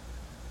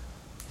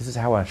 This is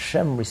how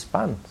Hashem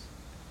responds.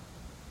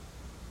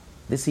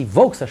 This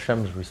evokes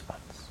Hashem's response.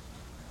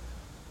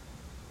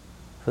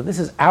 So this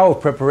is our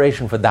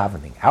preparation for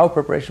davening. Our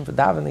preparation for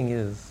davening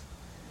is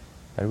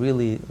by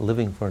really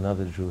living for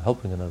another Jew,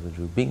 helping another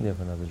Jew, being there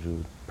for another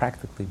Jew,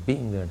 practically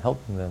being there and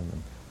helping them,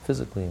 and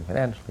physically and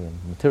financially and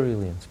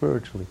materially and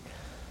spiritually.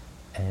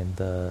 And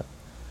so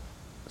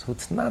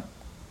it's not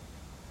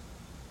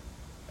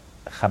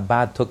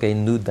Chabad took a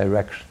new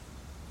direction.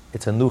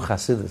 It's a new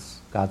Hasidus,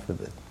 God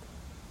forbid.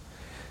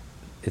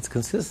 It's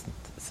consistent.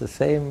 It's the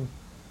same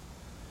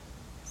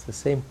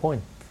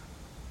point.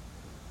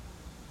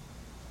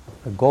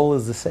 The goal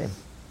is the same,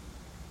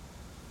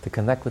 to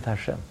connect with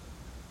Hashem.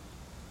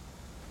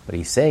 But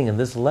he's saying in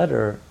this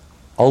letter,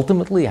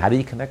 ultimately, how do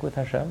you connect with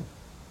Hashem?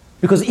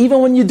 Because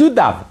even when you do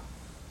daven,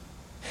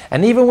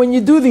 and even when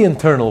you do the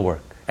internal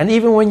work, and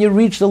even when you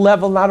reach the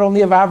level not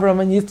only of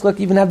Avraham and Yitzchak,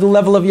 even have the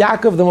level of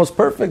Yaakov, the most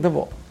perfect of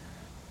all,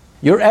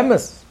 your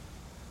emes,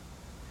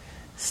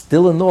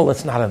 still in all,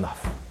 it's not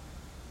enough.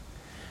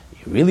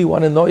 You really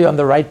want to know you're on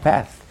the right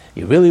path.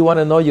 You really want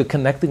to know you're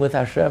connecting with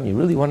Hashem. You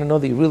really want to know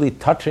that you're really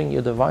touching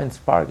your divine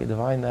spark, your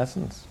divine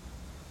essence.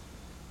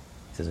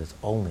 He says it's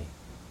only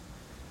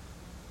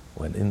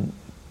when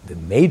the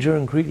major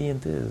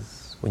ingredient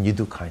is when you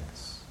do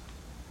kindness.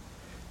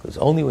 Because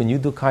only when you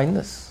do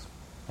kindness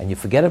and you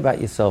forget about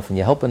yourself and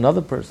you help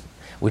another person,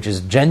 which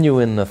is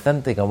genuine,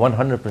 authentic, and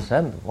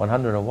 100%,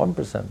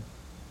 101%,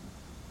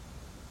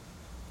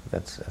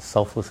 that's as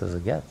selfless as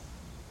it gets.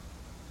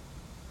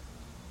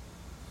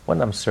 When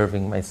I'm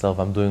serving myself,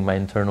 I'm doing my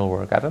internal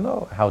work, I don't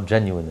know how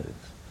genuine it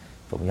is.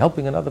 But when you're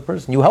helping another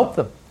person, you help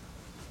them.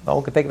 No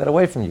one can take that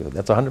away from you.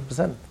 That's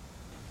 100%.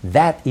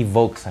 That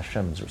evokes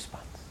Hashem's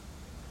response.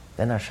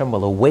 Then Hashem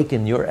will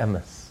awaken your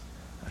emes.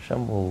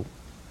 Hashem will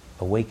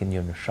awaken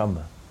your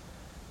neshama.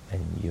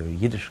 And your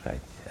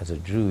Yiddishkeit. As a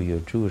Jew, your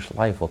Jewish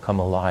life will come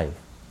alive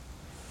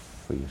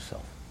for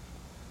yourself.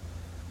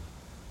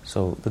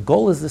 So the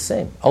goal is the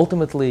same.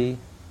 Ultimately,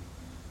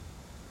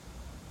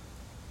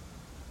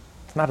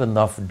 it's not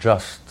enough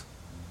just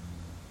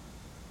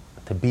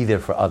to be there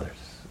for others.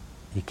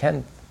 You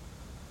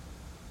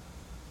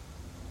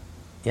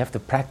have to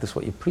practice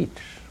what you preach.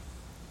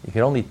 You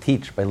can only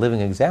teach by living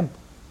example.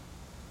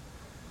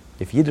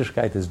 If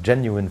Yiddishkeit is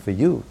genuine for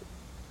you,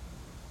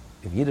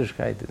 if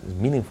Yiddishkeit is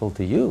meaningful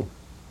to you,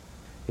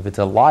 if it's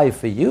alive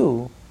for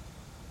you,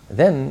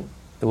 then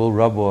it will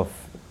rub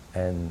off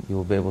and you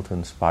will be able to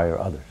inspire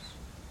others.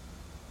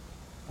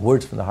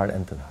 Words from the heart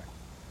enter the heart.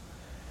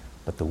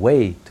 But the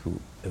way to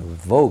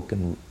evoke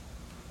and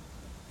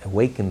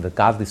awaken the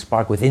godly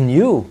spark within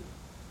you,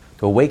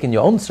 to awaken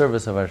your own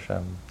service of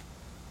Hashem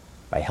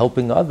by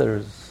helping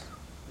others,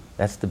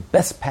 that's the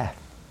best path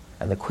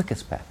and the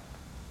quickest path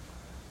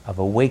of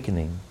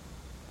awakening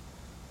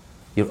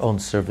your own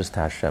service to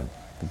Hashem.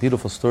 The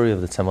beautiful story of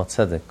the Tzemach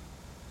Tzedek.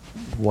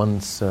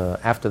 Once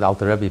after the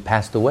Alter Rebbe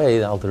passed away,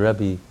 the Alter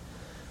Rebbe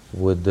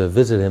would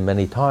visit him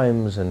many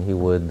times and he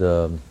would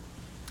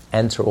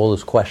answer all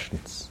his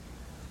questions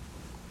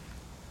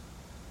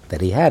that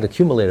he had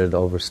accumulated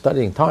over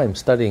studying.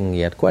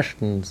 He had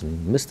questions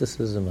in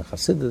mysticism and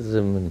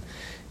Hasidism and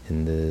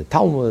in the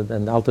Talmud,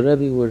 and the Alter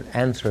Rebbe would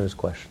answer his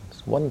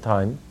questions. One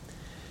time,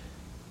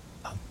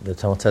 the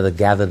Tzemach Tzedek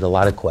gathered a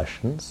lot of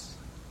questions,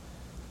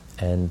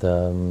 and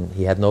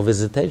he had no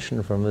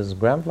visitation from his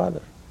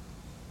grandfather.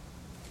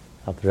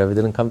 Alter Rebbe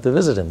didn't come to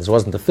visit him. This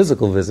wasn't a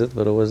physical visit,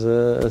 but it was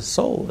a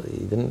soul.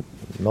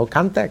 No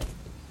contact.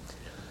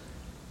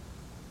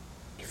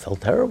 He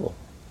felt terrible.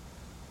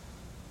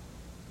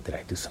 Did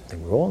I do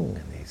something wrong?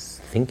 And he's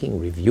thinking,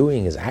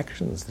 reviewing his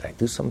actions. Did I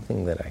do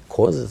something that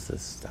causes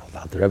this?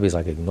 The Rebbe is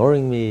like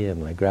ignoring me,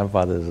 and my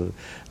grandfather is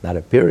not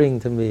appearing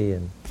to me,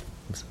 and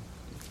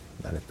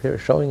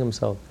showing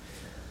himself.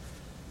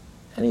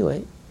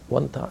 Anyway,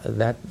 one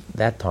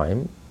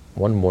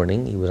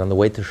morning, he was on the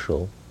way to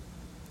shul,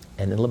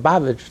 and in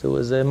Lubavitch there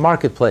was a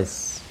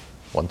marketplace.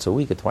 Once a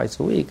week or twice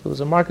a week, there was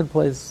a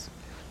marketplace.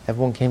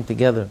 Everyone came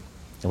together.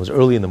 It was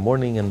early in the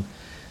morning, and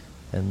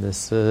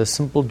this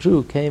simple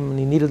Jew came and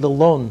he needed a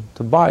loan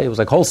to buy. It was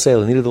like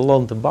wholesale, he needed a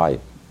loan to buy.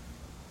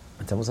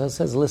 And someone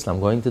says, listen, I'm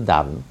going to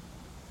daven.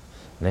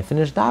 When I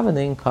finish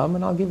davening, come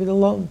and I'll give you the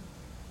loan.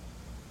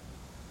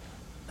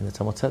 And the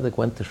Tzemach Tzedek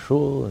went to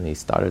shul and he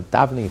started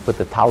davening. He put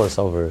the talus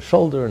over his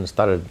shoulder and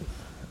started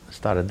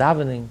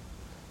davening.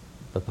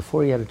 But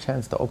before he had a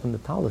chance to open the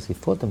talus, he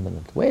thought a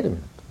minute, wait a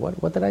minute,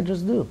 what did I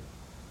just do?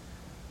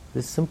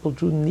 This simple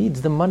Jew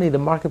needs the money. The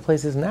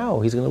marketplace is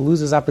now. He's going to lose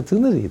his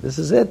opportunity. This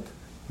is it.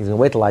 He's going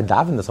to wait till I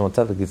daven. The Tzemach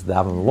Tzedek gets to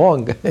daven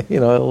long.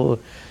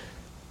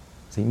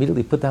 So he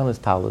immediately put down his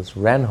talus,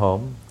 ran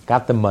home,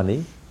 got the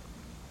money,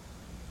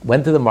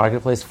 went to the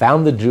marketplace,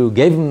 found the Jew,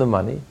 gave him the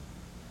money,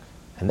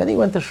 and then he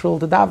went to shul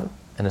to daven.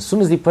 And as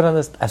soon as he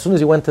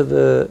went to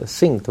the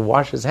sink to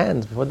wash his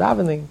hands before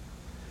davening,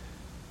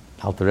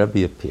 Alter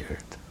Rebbe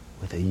appeared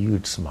with a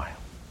huge smile.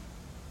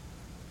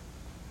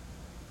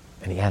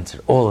 And he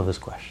answered all of his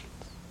questions.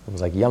 It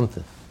was like Yom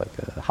Tov, like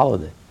a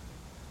holiday.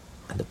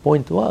 And the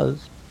point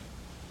was,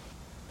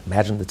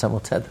 imagine the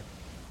Tzemach Tzedek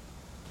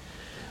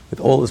with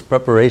all his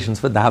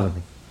preparations for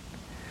davening.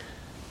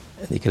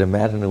 And you can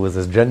imagine it was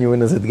as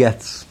genuine as it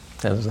gets,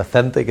 and as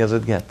authentic as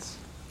it gets.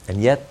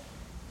 And yet,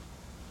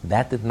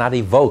 that did not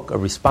evoke a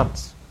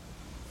response.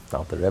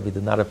 No, the Rebbe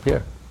did not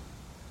appear.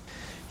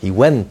 He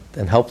went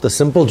and helped a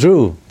simple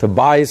Jew to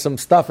buy some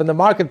stuff in the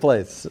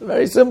marketplace.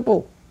 Very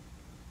simple.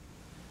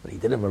 But he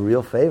did him a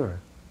real favor.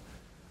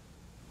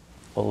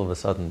 All of a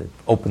sudden, it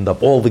opened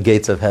up all the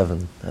gates of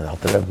heaven, and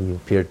Alter Rebbe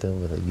appeared to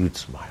him with a huge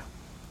smile.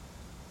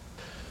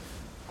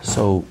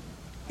 So,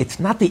 it's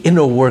not the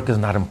inner work is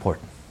not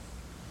important.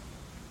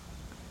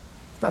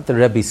 It's not the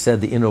Rebbe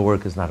said the inner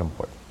work is not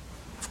important.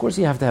 Of course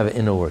you have to have an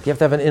inner work. You have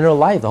to have an inner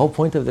life. The whole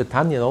point of the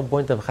Tanya, the whole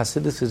point of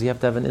Hasidus is you have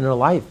to have an inner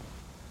life.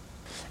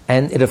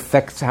 And it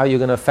affects how you're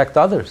going to affect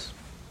others.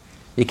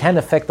 You can't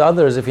affect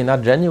others if you're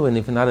not genuine,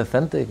 if you're not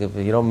authentic, if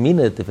you don't mean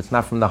it, if it's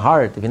not from the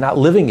heart, if you're not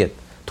living it.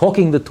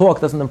 Talking the talk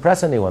doesn't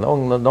impress anyone.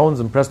 No one's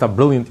impressed how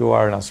brilliant you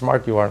are and how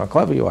smart you are and how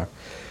clever you are.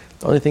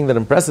 The only thing that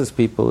impresses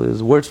people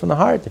is words from the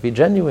heart. If you're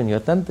genuine, you're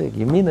authentic,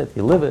 you mean it,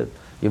 you live it,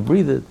 you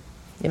breathe it.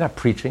 You're not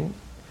preaching.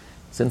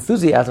 It's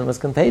enthusiasm, it's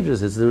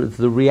contagious, it's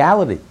the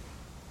reality.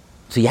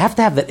 So you have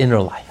to have that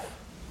inner life,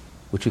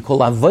 which we call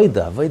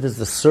avodah. Avodah is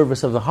the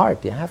service of the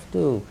heart. You have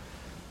to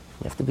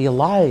be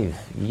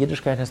alive.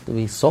 Yiddishkeit has to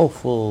be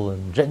soulful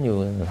and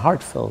genuine and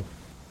heartfelt.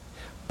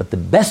 But the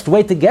best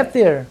way to get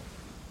there,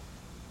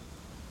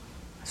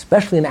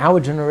 especially in our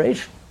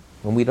generation,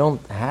 when we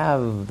don't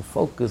have the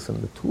focus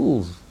and the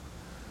tools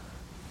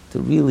to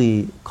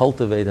really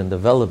cultivate and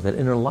develop that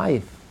inner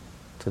life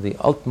to the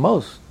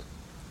utmost,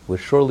 we're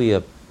surely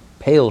a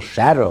pale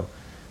shadow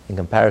in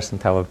comparison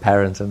to our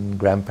parents and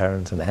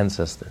grandparents and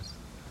ancestors.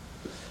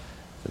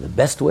 So the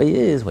best way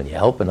is when you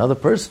help another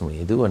person, when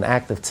you do an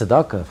act of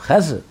tzedakah, of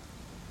chesed,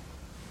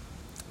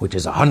 which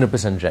is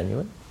 100%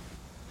 genuine,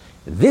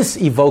 this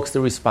evokes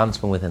the response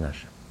from within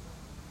Hashem.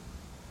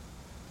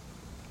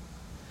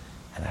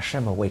 And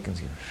Hashem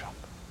awakens you to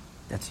Shabbat.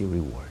 That's your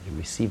reward. You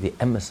receive the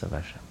emes of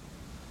Hashem.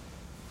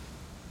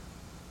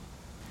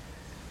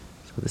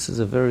 So this is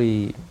a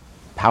very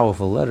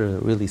powerful letter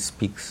that really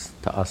speaks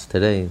to us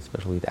today,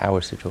 especially to our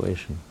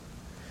situation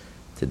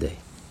today.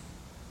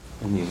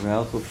 And the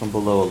arousal from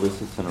below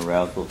elicits an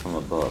arousal from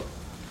above.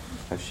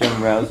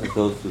 Hashem rouses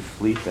those who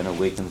sleep and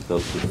awakens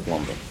those who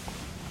slumber.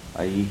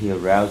 I.e., he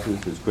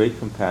arouses his great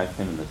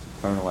compassion and the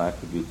supernal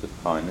attributes of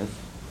kindness,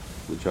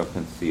 which are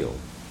concealed.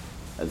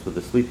 As with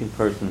the sleeping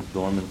person's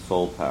dormant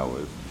soul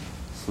powers,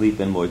 sleep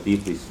and more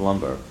deeply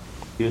slumber,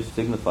 here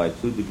signify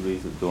 2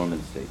 degrees of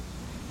dormancy,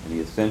 and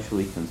the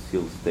essentially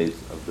concealed states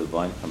of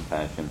divine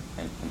compassion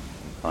and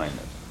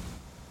kindness.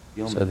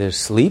 So there's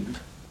sleep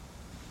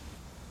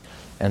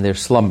and there's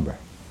slumber.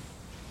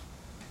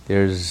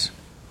 The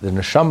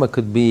neshama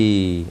could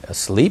be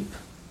asleep.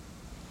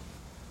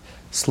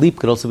 Sleep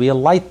could also be a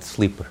light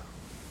sleeper.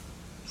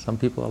 Some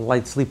people are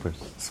light sleepers.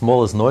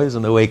 Smallest noise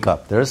and they wake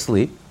up. They're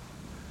asleep.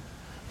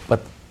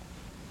 But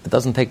it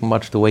doesn't take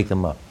much to wake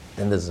them up.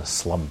 Then there's a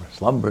slumber.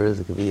 Slumber is,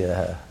 it could be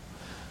a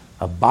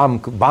bomb.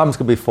 Bombs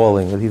could be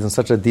falling, but he's in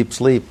such a deep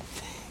sleep.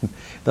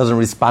 Doesn't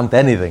respond to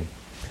anything.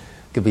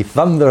 It could be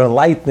thunder and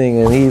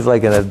lightning, and he's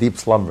like in a deep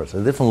slumber.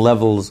 So different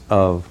levels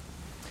of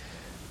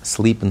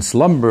sleep and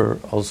slumber,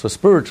 also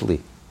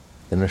spiritually.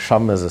 The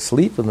neshama is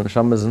asleep, and the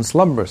neshama is in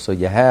slumber. So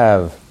you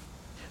have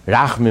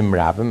Rachmim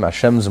Rabim,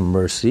 Hashem's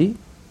mercy,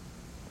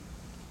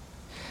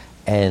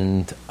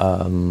 and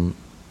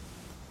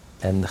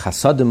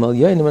Chasadim Al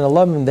Yonim and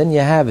Alamim. Then you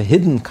have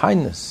hidden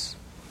kindness,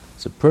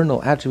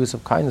 supernal attributes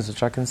of kindness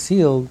which are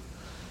concealed,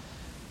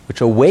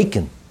 which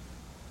awaken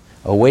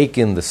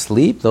the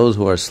sleep, those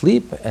who are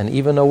asleep, and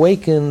even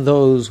awaken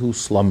those who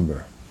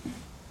slumber,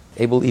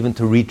 able even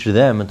to reach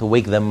them and to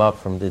wake them up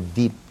from the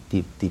deep,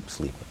 deep, deep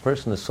sleep. A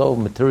person is so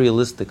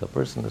materialistic, a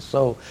person is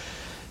so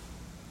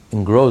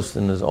engrossed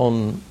in his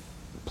own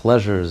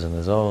pleasures and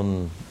his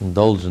own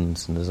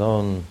indulgence and his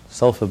own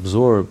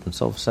self-absorbed and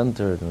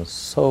self-centered and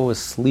so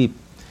asleep,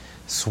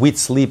 sweet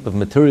sleep of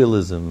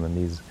materialism, and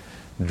he's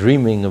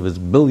dreaming of his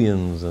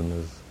billions and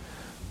his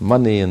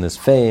money and his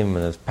fame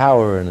and his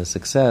power and his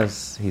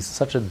success. He's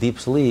such a deep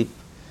sleep,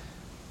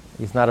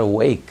 he's not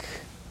awake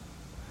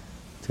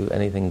to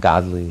anything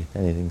godly,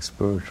 anything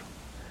spiritual.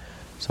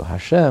 So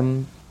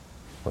Hashem,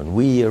 when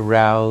we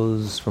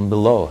arouse from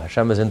below,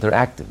 Hashem is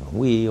interactive. When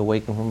we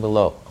awaken from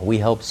below, we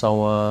help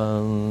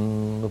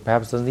someone who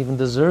perhaps doesn't even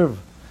deserve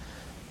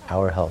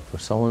our help, or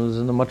someone who's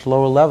in a much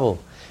lower level,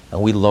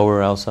 and we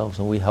lower ourselves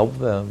and we help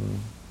them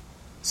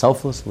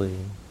selflessly,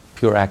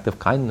 pure act of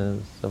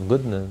kindness, of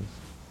goodness.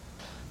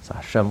 So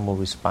Hashem will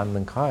respond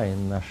in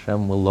kind.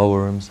 Hashem will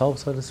lower himself,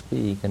 so to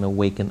speak, and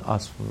awaken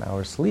us from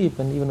our sleep,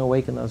 and even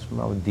awaken us from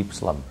our deep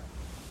slumber.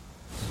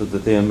 So that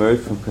they emerge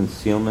from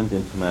concealment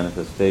into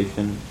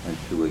manifestation and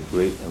to a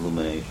great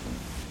illumination,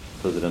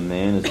 so that a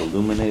man is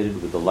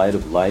illuminated with the light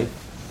of life,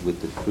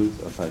 with the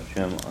truth of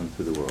Hashem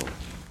unto the world.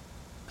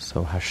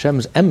 So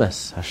Hashem's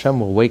emes, Hashem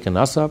will waken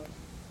us up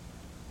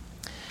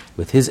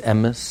with his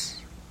emes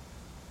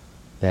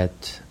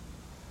that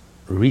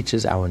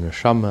reaches our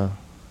neshama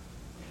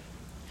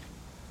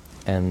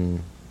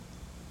and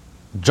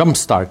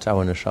jumpstarts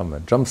our neshama,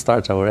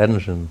 jumpstarts our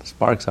engine,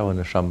 sparks our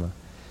neshama.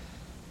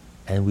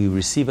 And we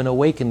receive an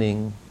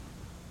awakening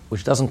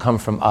which doesn't come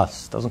from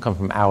us, doesn't come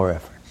from our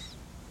efforts.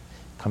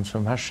 It comes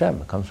from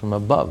Hashem, it comes from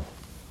above.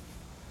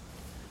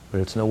 But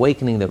it's an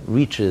awakening that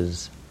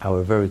reaches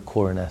our very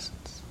core and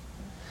essence.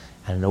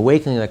 And an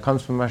awakening that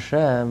comes from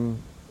Hashem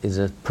is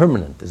a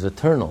permanent, is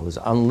eternal, is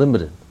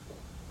unlimited.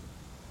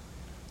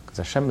 Because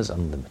Hashem is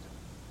unlimited.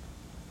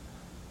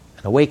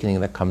 An awakening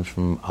that comes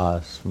from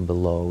us, from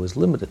below, is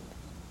limited.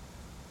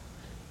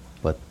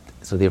 But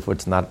so therefore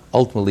it's not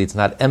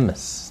emes,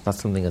 it's not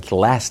something that's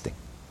lasting.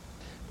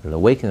 But an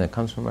awakening that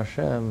comes from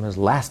Hashem has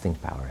lasting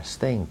power, has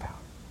staying power.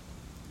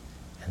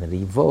 And it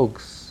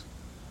evokes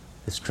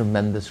this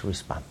tremendous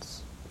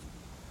response.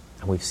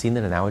 And we've seen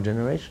it in our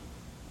generation.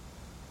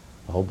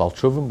 The whole Baal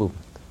Tshuva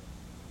movement.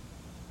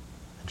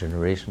 A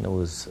generation that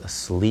was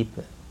asleep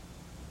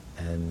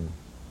and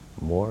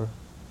more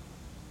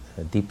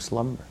in a deep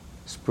slumber,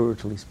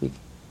 spiritually speaking.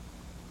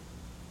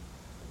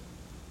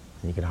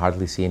 And you can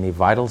hardly see any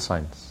vital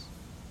signs,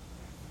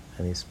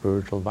 any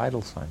spiritual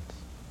vital signs.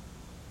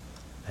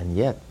 And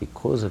yet,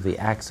 because of the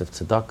acts of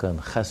tzedakah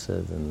and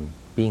chesed and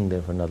being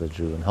there for another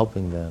Jew and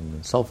helping them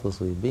and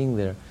selflessly being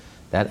there,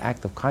 that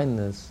act of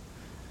kindness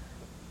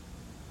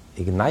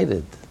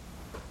ignited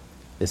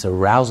this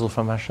arousal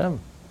from Hashem.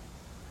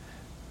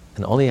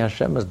 And only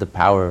Hashem has the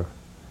power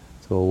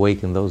to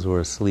awaken those who are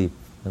asleep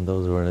and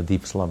those who are in a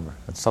deep slumber.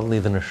 And suddenly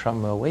the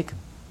neshama awakened.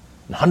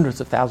 And hundreds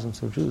of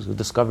thousands of Jews who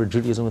discovered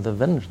Judaism with a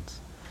vengeance.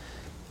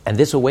 And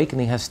this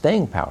awakening has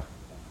staying power.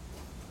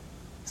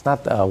 It's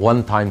not a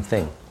one-time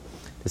thing.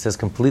 This has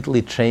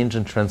completely changed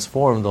and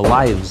transformed the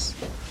lives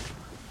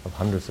of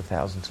hundreds of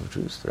thousands of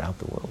Jews throughout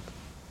the world.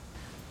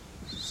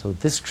 So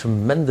this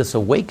tremendous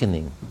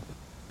awakening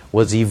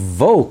was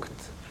evoked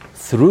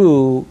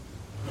through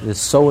the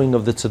sowing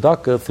of the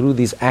tzedakah, through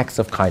these acts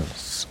of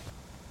kindness.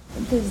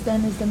 This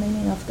then is the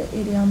meaning of the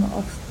idiom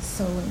of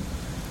sowing,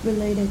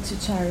 related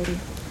to charity,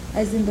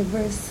 as in the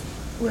verse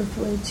with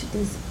which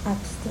this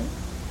epistle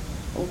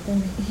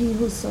opened, he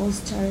who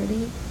sows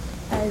charity,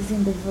 as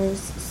in the verse,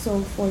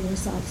 sow for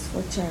yourselves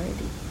for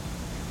charity.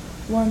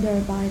 One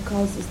thereby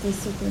causes the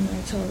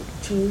supernatural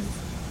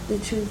truth, the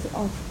truth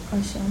of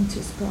Hashem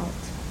to sprout,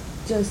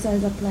 just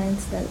as a plant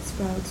that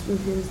sprouts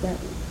reveals that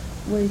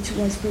which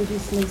was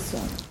previously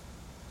sown.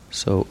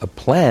 So a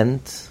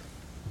plant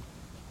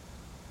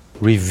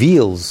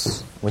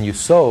reveals, when you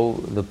sow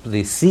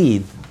the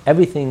seed,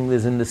 everything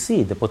is in the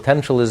seed, the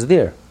potential is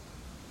there.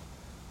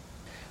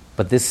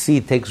 But this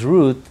seed takes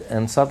root,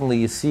 and suddenly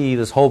you see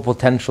this whole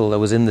potential that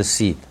was in the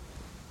seed.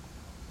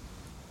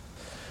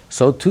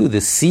 So too,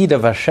 the seed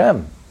of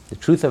Hashem, the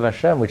truth of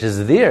Hashem, which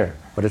is there,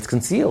 but it's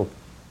concealed,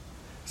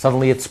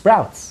 suddenly it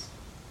sprouts.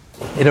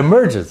 It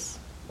emerges.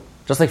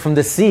 Just like from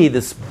the seed,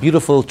 this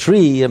beautiful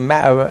tree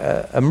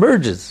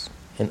emerges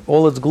in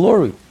all its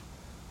glory.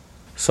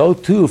 So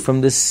too,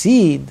 from the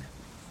seed,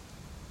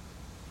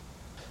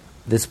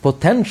 this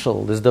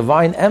potential, this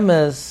divine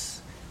emes,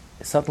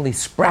 suddenly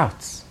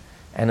sprouts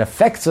and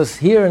affects us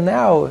here and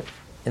now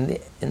in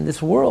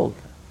this world.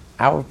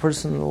 Our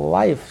personal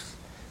lives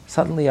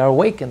suddenly are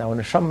awakened. Our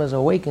neshama is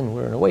awakened.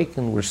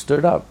 We're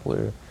stirred up.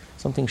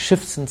 Something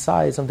shifts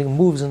inside. Something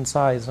moves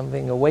inside.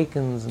 Something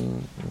awakens,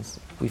 and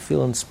we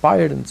feel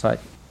inspired inside.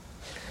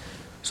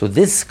 So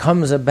this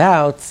comes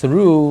about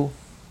through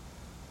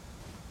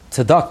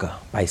tzedakah.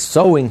 By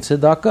sowing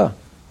tzedakah,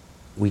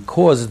 we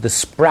cause the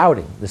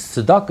sprouting. The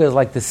tzedakah is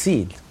like the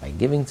seed. By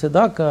giving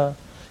tzedakah,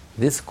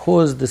 this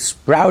caused the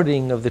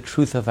sprouting of the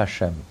truth of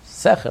Hashem.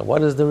 Secher,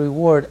 what is the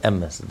reward?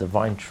 Emes, the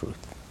divine truth.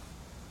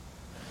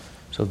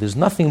 So there's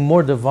nothing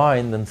more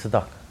divine than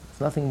tzedakah.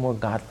 There's nothing more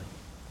godly.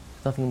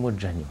 There's nothing more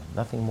genuine.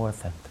 Nothing more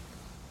authentic.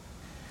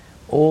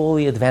 All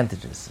the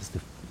advantages, as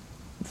the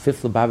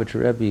fifth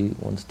Lubavitcher Rebbe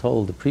once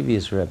told the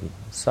previous Rebbe,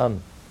 his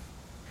son,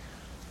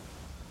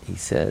 he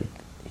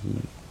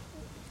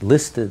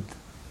listed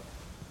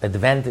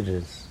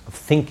advantages of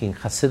thinking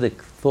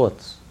Hasidic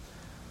thoughts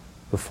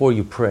before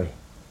you pray.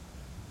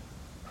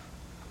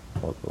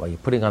 While you're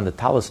putting on the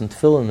talis and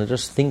tefillin and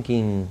just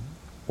thinking,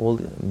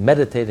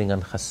 meditating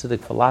on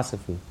Hasidic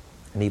philosophy.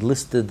 And he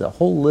listed a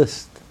whole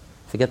list,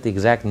 forget the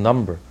exact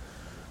number,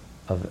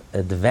 of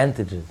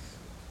advantages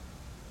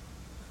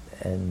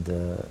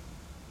and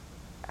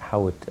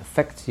how it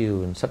affects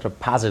you in such a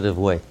positive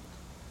way.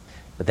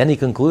 But then he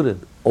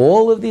concluded,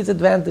 all of these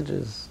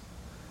advantages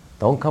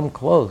don't come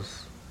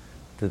close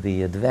to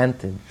the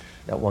advantage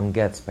that one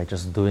gets by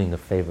just doing a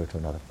favor to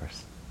another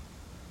person.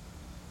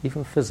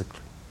 Even physically.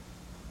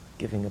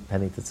 Giving a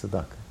penny to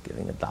tzedakah,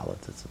 giving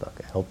 $1 to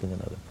tzedakah, helping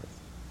another person.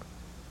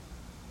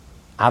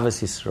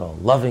 Avos Yisrael,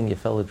 loving your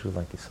fellow Jew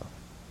like yourself.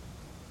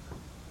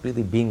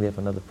 Really being there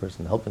for another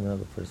person, helping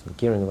another person,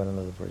 caring about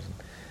another person.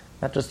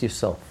 Not just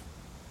yourself.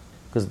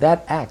 Because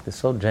that act is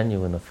so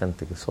genuine,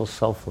 authentic, it's so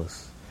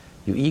selfless.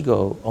 Your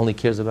ego only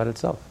cares about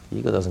itself.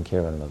 Your ego doesn't care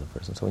about another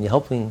person. So when you're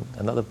helping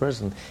another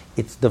person,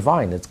 it's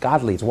divine, it's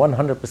godly, it's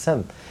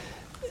 100%.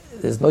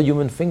 There's no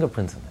human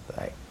fingerprints in it,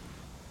 right?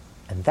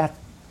 And that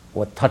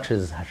what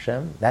touches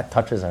Hashem,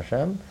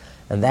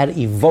 and that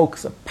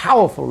evokes a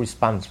powerful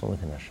response from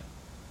within Hashem.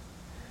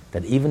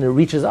 that even it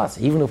reaches us,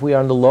 even if we are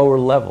on the lower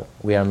level,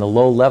 we are on the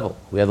low level,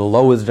 we are the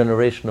lowest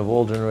generation of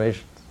all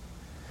generations.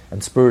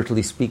 And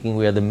spiritually speaking,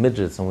 we are the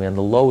midgets and we are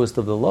the lowest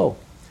of the low.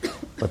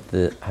 But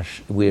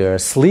we are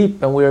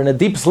asleep and we are in a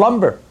deep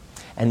slumber.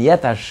 And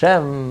yet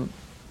Hashem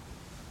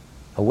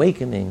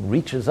awakening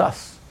reaches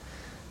us.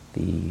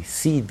 The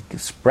seed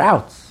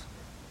sprouts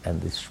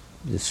and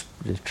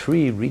the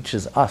tree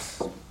reaches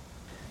us.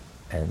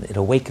 And it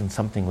awakens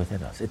something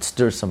within us. It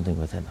stirs something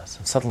within us.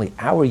 And suddenly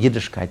our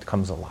Yiddishkeit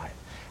comes alive.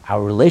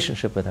 Our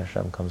relationship with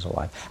Hashem comes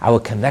alive. Our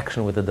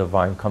connection with the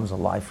divine comes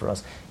alive for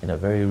us in a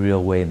very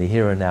real way in the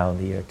here and now in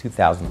the year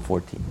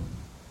 2014.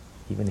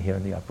 Even here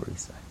in the Upper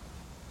East Side.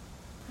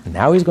 And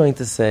now he's going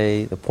to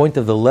say, the point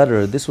of the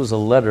letter, this was a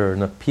letter,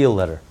 an appeal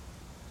letter.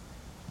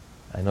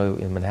 I know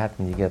in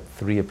Manhattan you get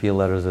 3 appeal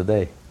letters a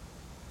day.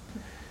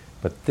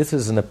 But this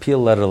is an appeal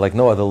letter like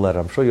no other letter.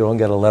 I'm sure you don't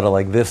get a letter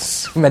like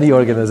this from any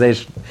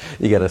organization.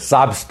 You get a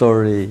sob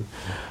story,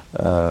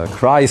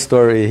 cry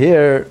story.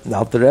 Here,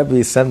 Alter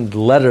Rebbe sent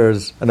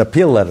letters, an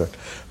appeal letter.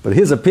 But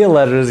his appeal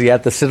letters, he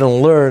had to sit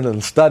and learn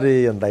and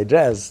study and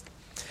digest.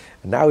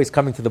 And now he's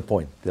coming to the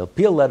point. The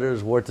appeal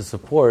letters were to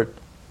support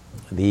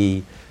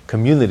the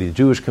community, the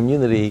Jewish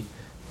community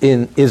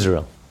in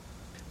Israel.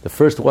 The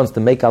first ones to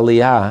make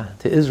Aliyah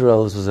to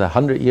Israel, this was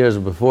 100 years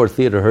before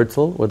Theodor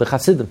Herzl, were the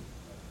Hasidim.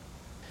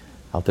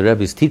 Alter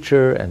Rebbe's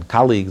teacher and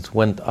colleagues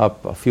went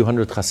up, a few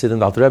hundred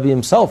Hasidim. Alter Rebbe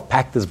himself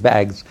packed his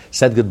bags,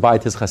 said goodbye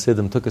to his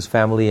Hasidim, took his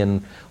family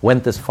and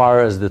went as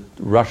far as the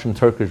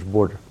Russian-Turkish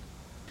border.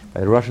 By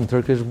the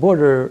Russian-Turkish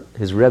border,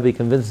 his Rebbe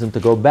convinced him to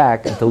go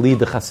back and to lead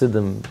the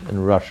Hasidim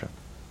in Russia.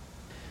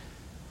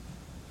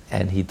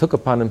 And he took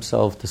upon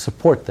himself to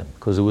support them,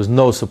 because there was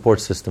no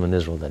support system in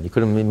Israel then. You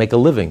couldn't make a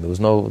living. There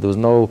was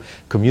no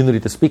community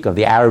to speak of.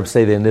 The Arabs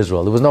stayed in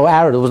Israel. There was no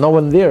Arab. There was no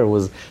one there. It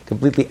was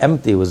completely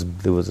empty.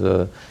 There was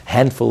a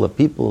handful of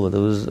people.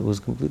 It was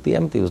completely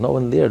empty. There was no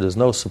one there. There's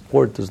no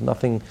support. There's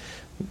nothing.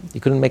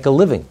 You couldn't make a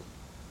living.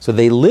 So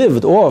they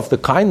lived off the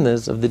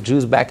kindness of the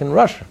Jews back in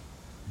Russia,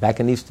 back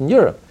in Eastern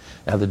Europe.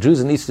 Now the Jews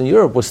in Eastern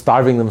Europe were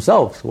starving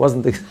themselves. It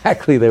wasn't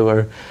exactly they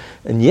were,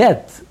 and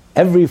yet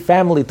every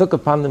family took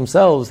upon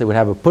themselves. They would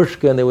have a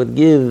pushka and they would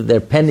give their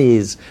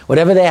pennies.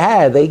 Whatever they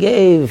had, they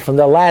gave from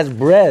their last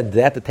bread.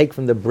 They had to take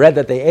from the bread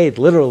that they ate,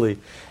 literally,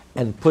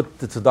 and put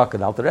the tzedakah.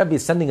 The Alter Rebbe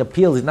is sending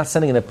appeals. He's not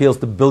sending an appeals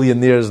to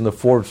billionaires in the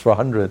Forbes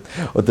 400,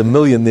 or to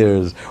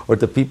millionaires, or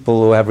to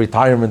people who have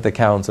retirement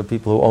accounts, or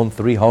people who own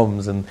 3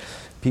 homes, and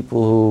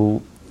people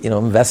who,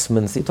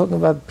 investments. He's talking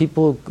about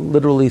people who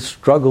literally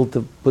struggle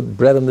to put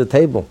bread on the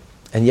table.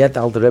 And yet,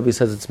 Alter Rebbe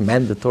says it's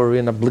mandatory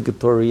and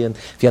obligatory. And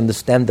if you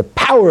understand the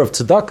power of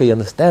tzedakah, you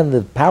understand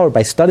the power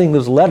by studying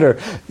this letter.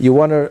 You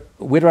want to,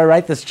 where do I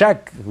write this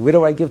check? Where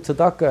do I give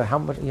tzedakah? How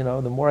much? The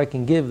more I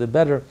can give, the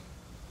better.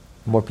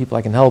 The more people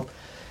I can help.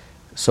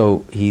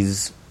 So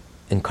he's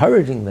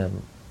encouraging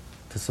them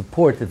to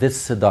support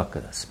this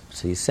tzedakah.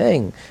 So he's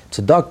saying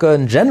tzedakah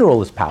in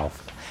general is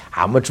powerful.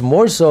 How much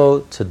more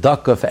so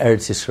tzedakah for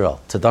Eretz Yisrael,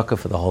 tzedakah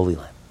for the Holy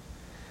Land.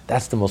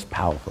 That's the most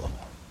powerful of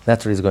all.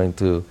 That's what he's going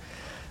to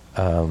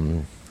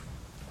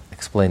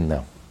explain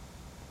now.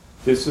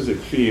 This is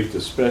achieved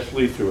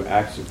especially through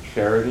acts of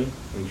charity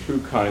and true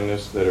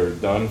kindness that are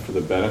done for the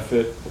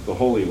benefit of the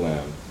Holy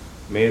Land.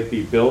 May it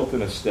be built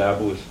and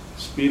established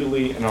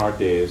speedily in our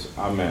days.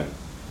 Amen.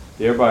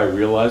 Thereby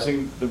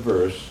realizing the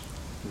verse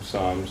from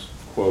Psalms,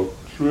 quote,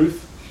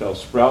 truth shall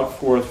sprout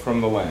forth from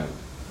the land,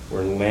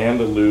 where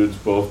land alludes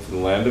both to the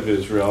land of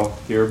Israel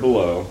here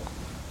below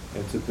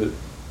and to the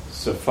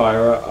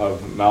Sephira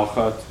of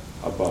Malchat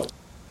above.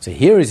 So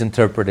here he's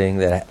interpreting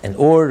that in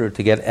order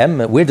to get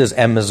emes, where does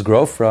emes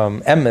grow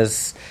from?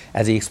 Emes,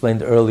 as he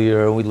explained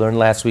earlier, we learned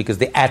last week, is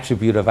the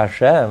attribute of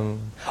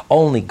Hashem.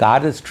 Only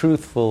God is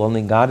truthful,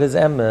 only God is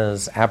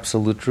emes,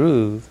 absolute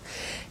truth.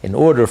 In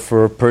order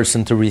for a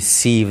person to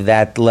receive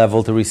that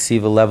level, to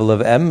receive a level of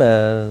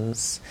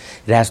emes,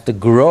 it has to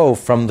grow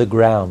from the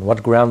ground.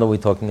 What ground are we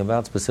talking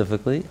about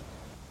specifically?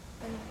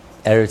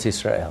 Eretz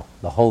Yisrael,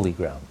 the holy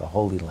ground, the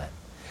holy land.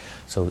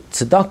 So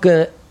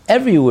tzedakah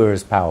everywhere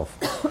is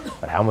powerful.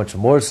 But how much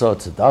more so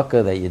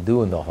tzedakah that you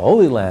do in the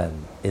Holy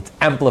Land? It's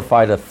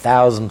amplified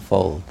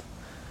 1,000-fold.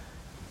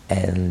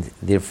 And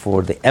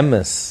therefore the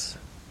emes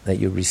that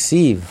you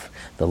receive,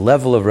 the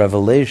level of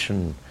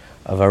revelation,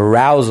 of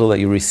arousal that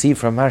you receive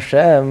from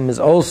Hashem is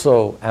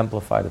also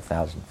amplified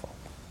 1,000-fold.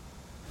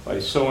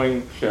 By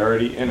sowing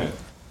charity in it.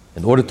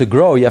 In order to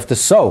grow, you have to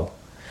sow.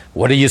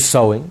 What are you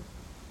sowing?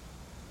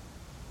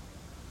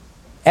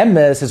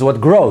 Emes is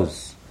what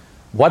grows.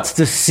 What's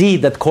the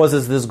seed that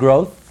causes this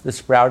growth, this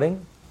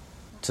sprouting?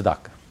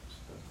 Tzedakah.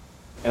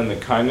 And the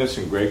kindness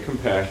and great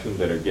compassion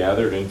that are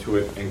gathered into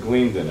it and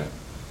gleaned in it,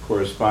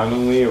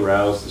 correspondingly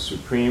arouse the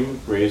supreme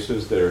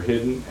graces that are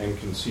hidden and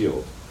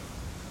concealed.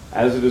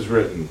 As it is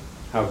written,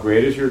 how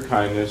great is your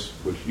kindness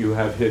which you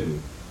have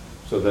hidden,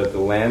 so that the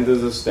land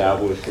is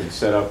established and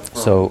set up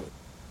firm.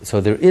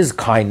 So there is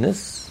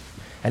kindness,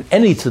 and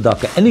any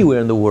tzedakah anywhere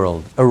in the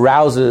world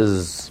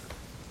arouses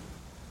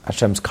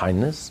Hashem's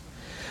kindness.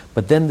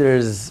 But then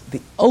there's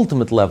the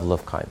ultimate level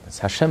of kindness,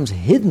 Hashem's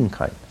hidden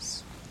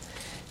kindness.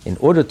 in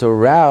order to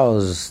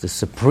arouse the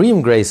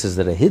supreme graces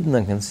that are hidden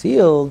and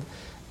concealed,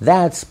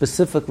 that's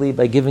specifically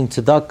by giving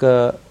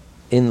tzedakah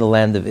in the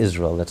land of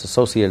Israel, that's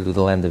associated with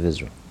the land of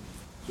Israel.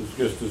 So it's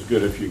just as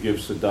good if you give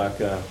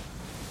tzedakah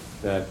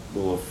that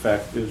will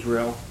affect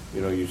Israel.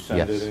 You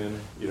send it in.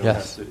 You don't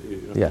have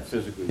to, have to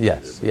physically do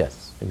it.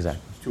 Yes,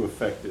 exactly. It's to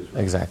affect Israel.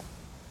 Exactly.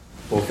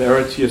 Both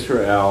Eretz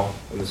Yisrael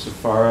and the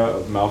Sephara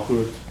of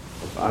Malchut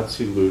of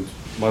Atzilut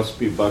must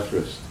be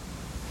buttressed.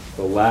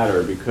 The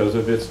latter, because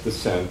of its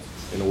descent,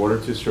 in order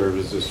to serve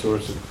as the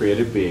source of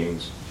created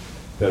beings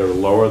that are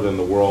lower than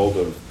the world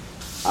of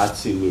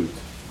Atzilut.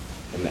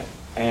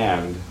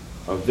 And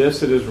of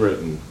this it is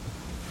written,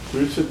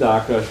 through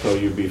tzedakah shall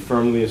you be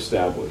firmly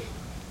established,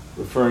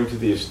 referring to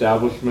the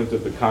establishment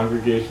of the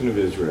congregation of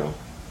Israel,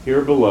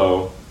 here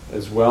below,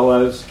 as well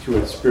as to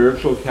its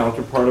spiritual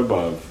counterpart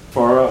above,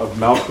 Sephara of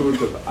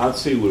Malchut of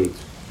Atzilut,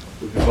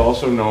 which is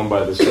also known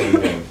by the same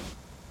name.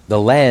 The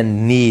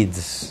land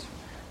needs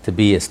to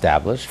be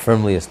established,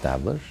 firmly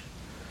established,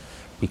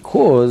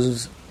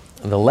 because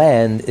the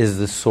land is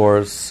the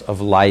source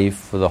of life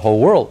for the whole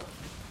world,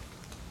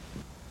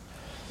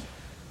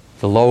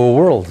 the lower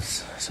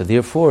worlds. So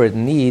therefore it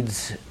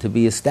needs to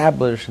be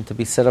established and to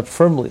be set up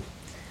firmly.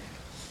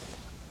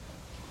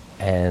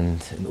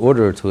 And in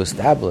order to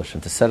establish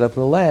and to set up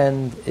the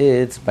land,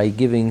 it's by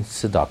giving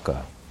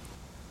tzedakah.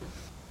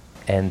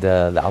 And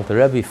the Alter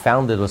Rebbe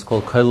founded what's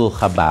called Kollel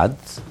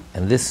Chabad,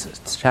 and this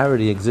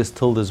charity exists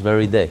till this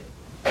very day.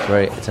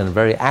 It's a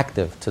very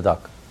active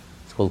tzedakah.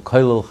 It's called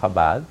Kollel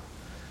Chabad.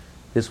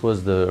 This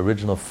was the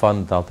original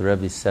fund the Alter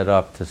Rebbe set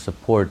up to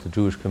support the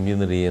Jewish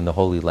community in the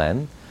Holy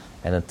Land.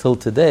 And until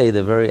today,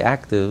 they're very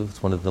active.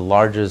 It's one of the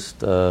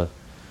largest, I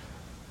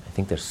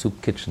think their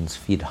soup kitchens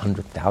feed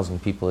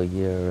 100,000 people a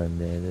year,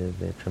 and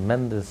they're a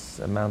tremendous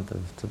amount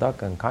of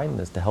tzedakah and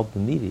kindness to help the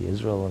needy.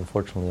 Israel,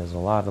 unfortunately, has a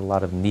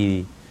lot of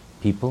needy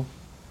people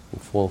who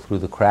fall through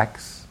the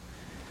cracks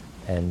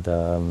and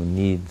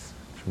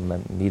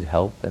need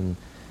help, and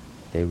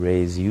they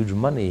raise huge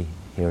money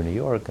here in New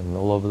York and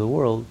all over the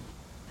world.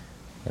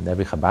 And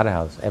every Chabad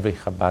house, every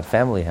Chabad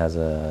family has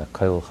a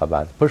Kollel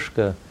Chabad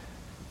pushka,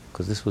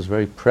 because this was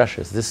very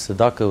precious. This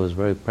tzedakah was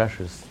very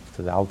precious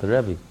to the Alter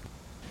Rebbe,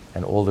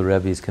 and all the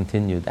Rebbes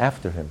continued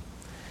after him.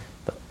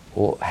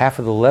 Half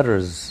of the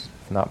letters,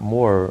 if not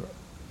more,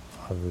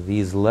 of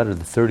these letters,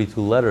 the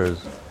 32 letters,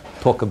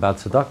 talk about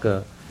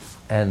tzedakah,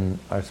 and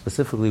are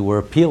specifically were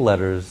appeal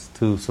letters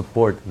to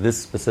support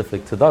this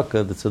specific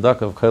tzedakah, the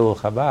tzedakah of Kollel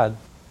Chabad,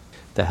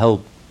 to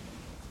help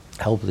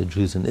the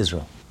Jews in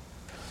Israel.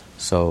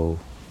 So,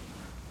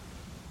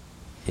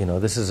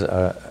 this is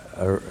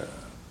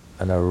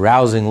an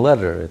arousing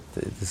letter.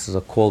 This is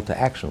a call to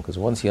action, because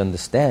once you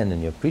understand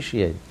and you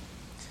appreciate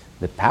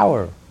the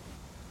power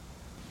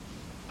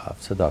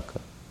of tzedakah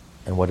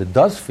and what it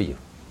does for you,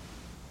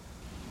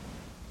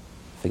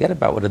 forget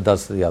about what it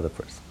does to the other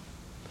person.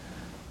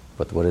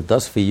 But what it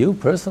does for you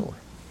personally,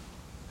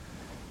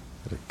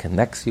 it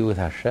connects you with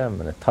Hashem,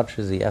 and it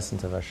touches the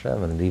essence of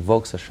Hashem, and it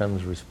evokes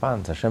Hashem's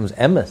response, Hashem's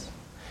emes,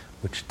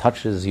 which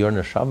touches your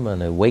neshama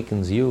and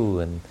awakens you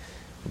and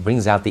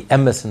brings out the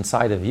emes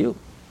inside of you.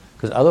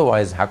 Because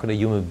otherwise, how could a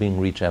human being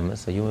reach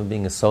emes? A human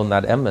being is so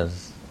not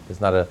emes. There's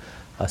not a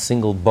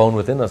single bone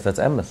within us that's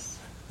emes.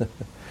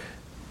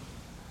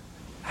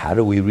 How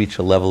do we reach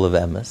a level of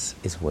emes?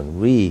 Is when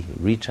we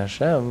reach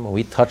Hashem, when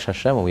we touch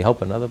Hashem, when we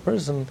help another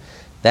person,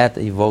 that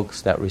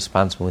evokes that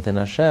response from within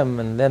Hashem,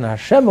 and then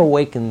Hashem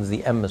awakens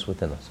the emes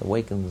within us,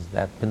 awakens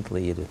that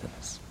pintele yid within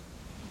us.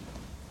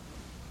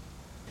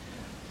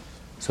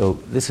 So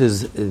this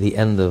is the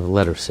end of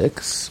letter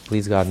 6.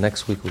 Please God,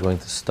 next week we're going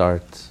to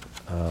start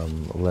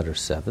letter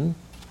 7.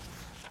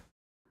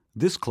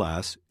 This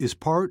class is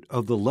part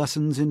of the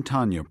Lessons in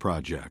Tanya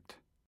project.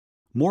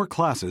 More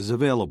classes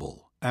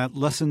available at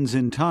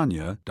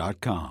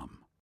lessonsintanya.com.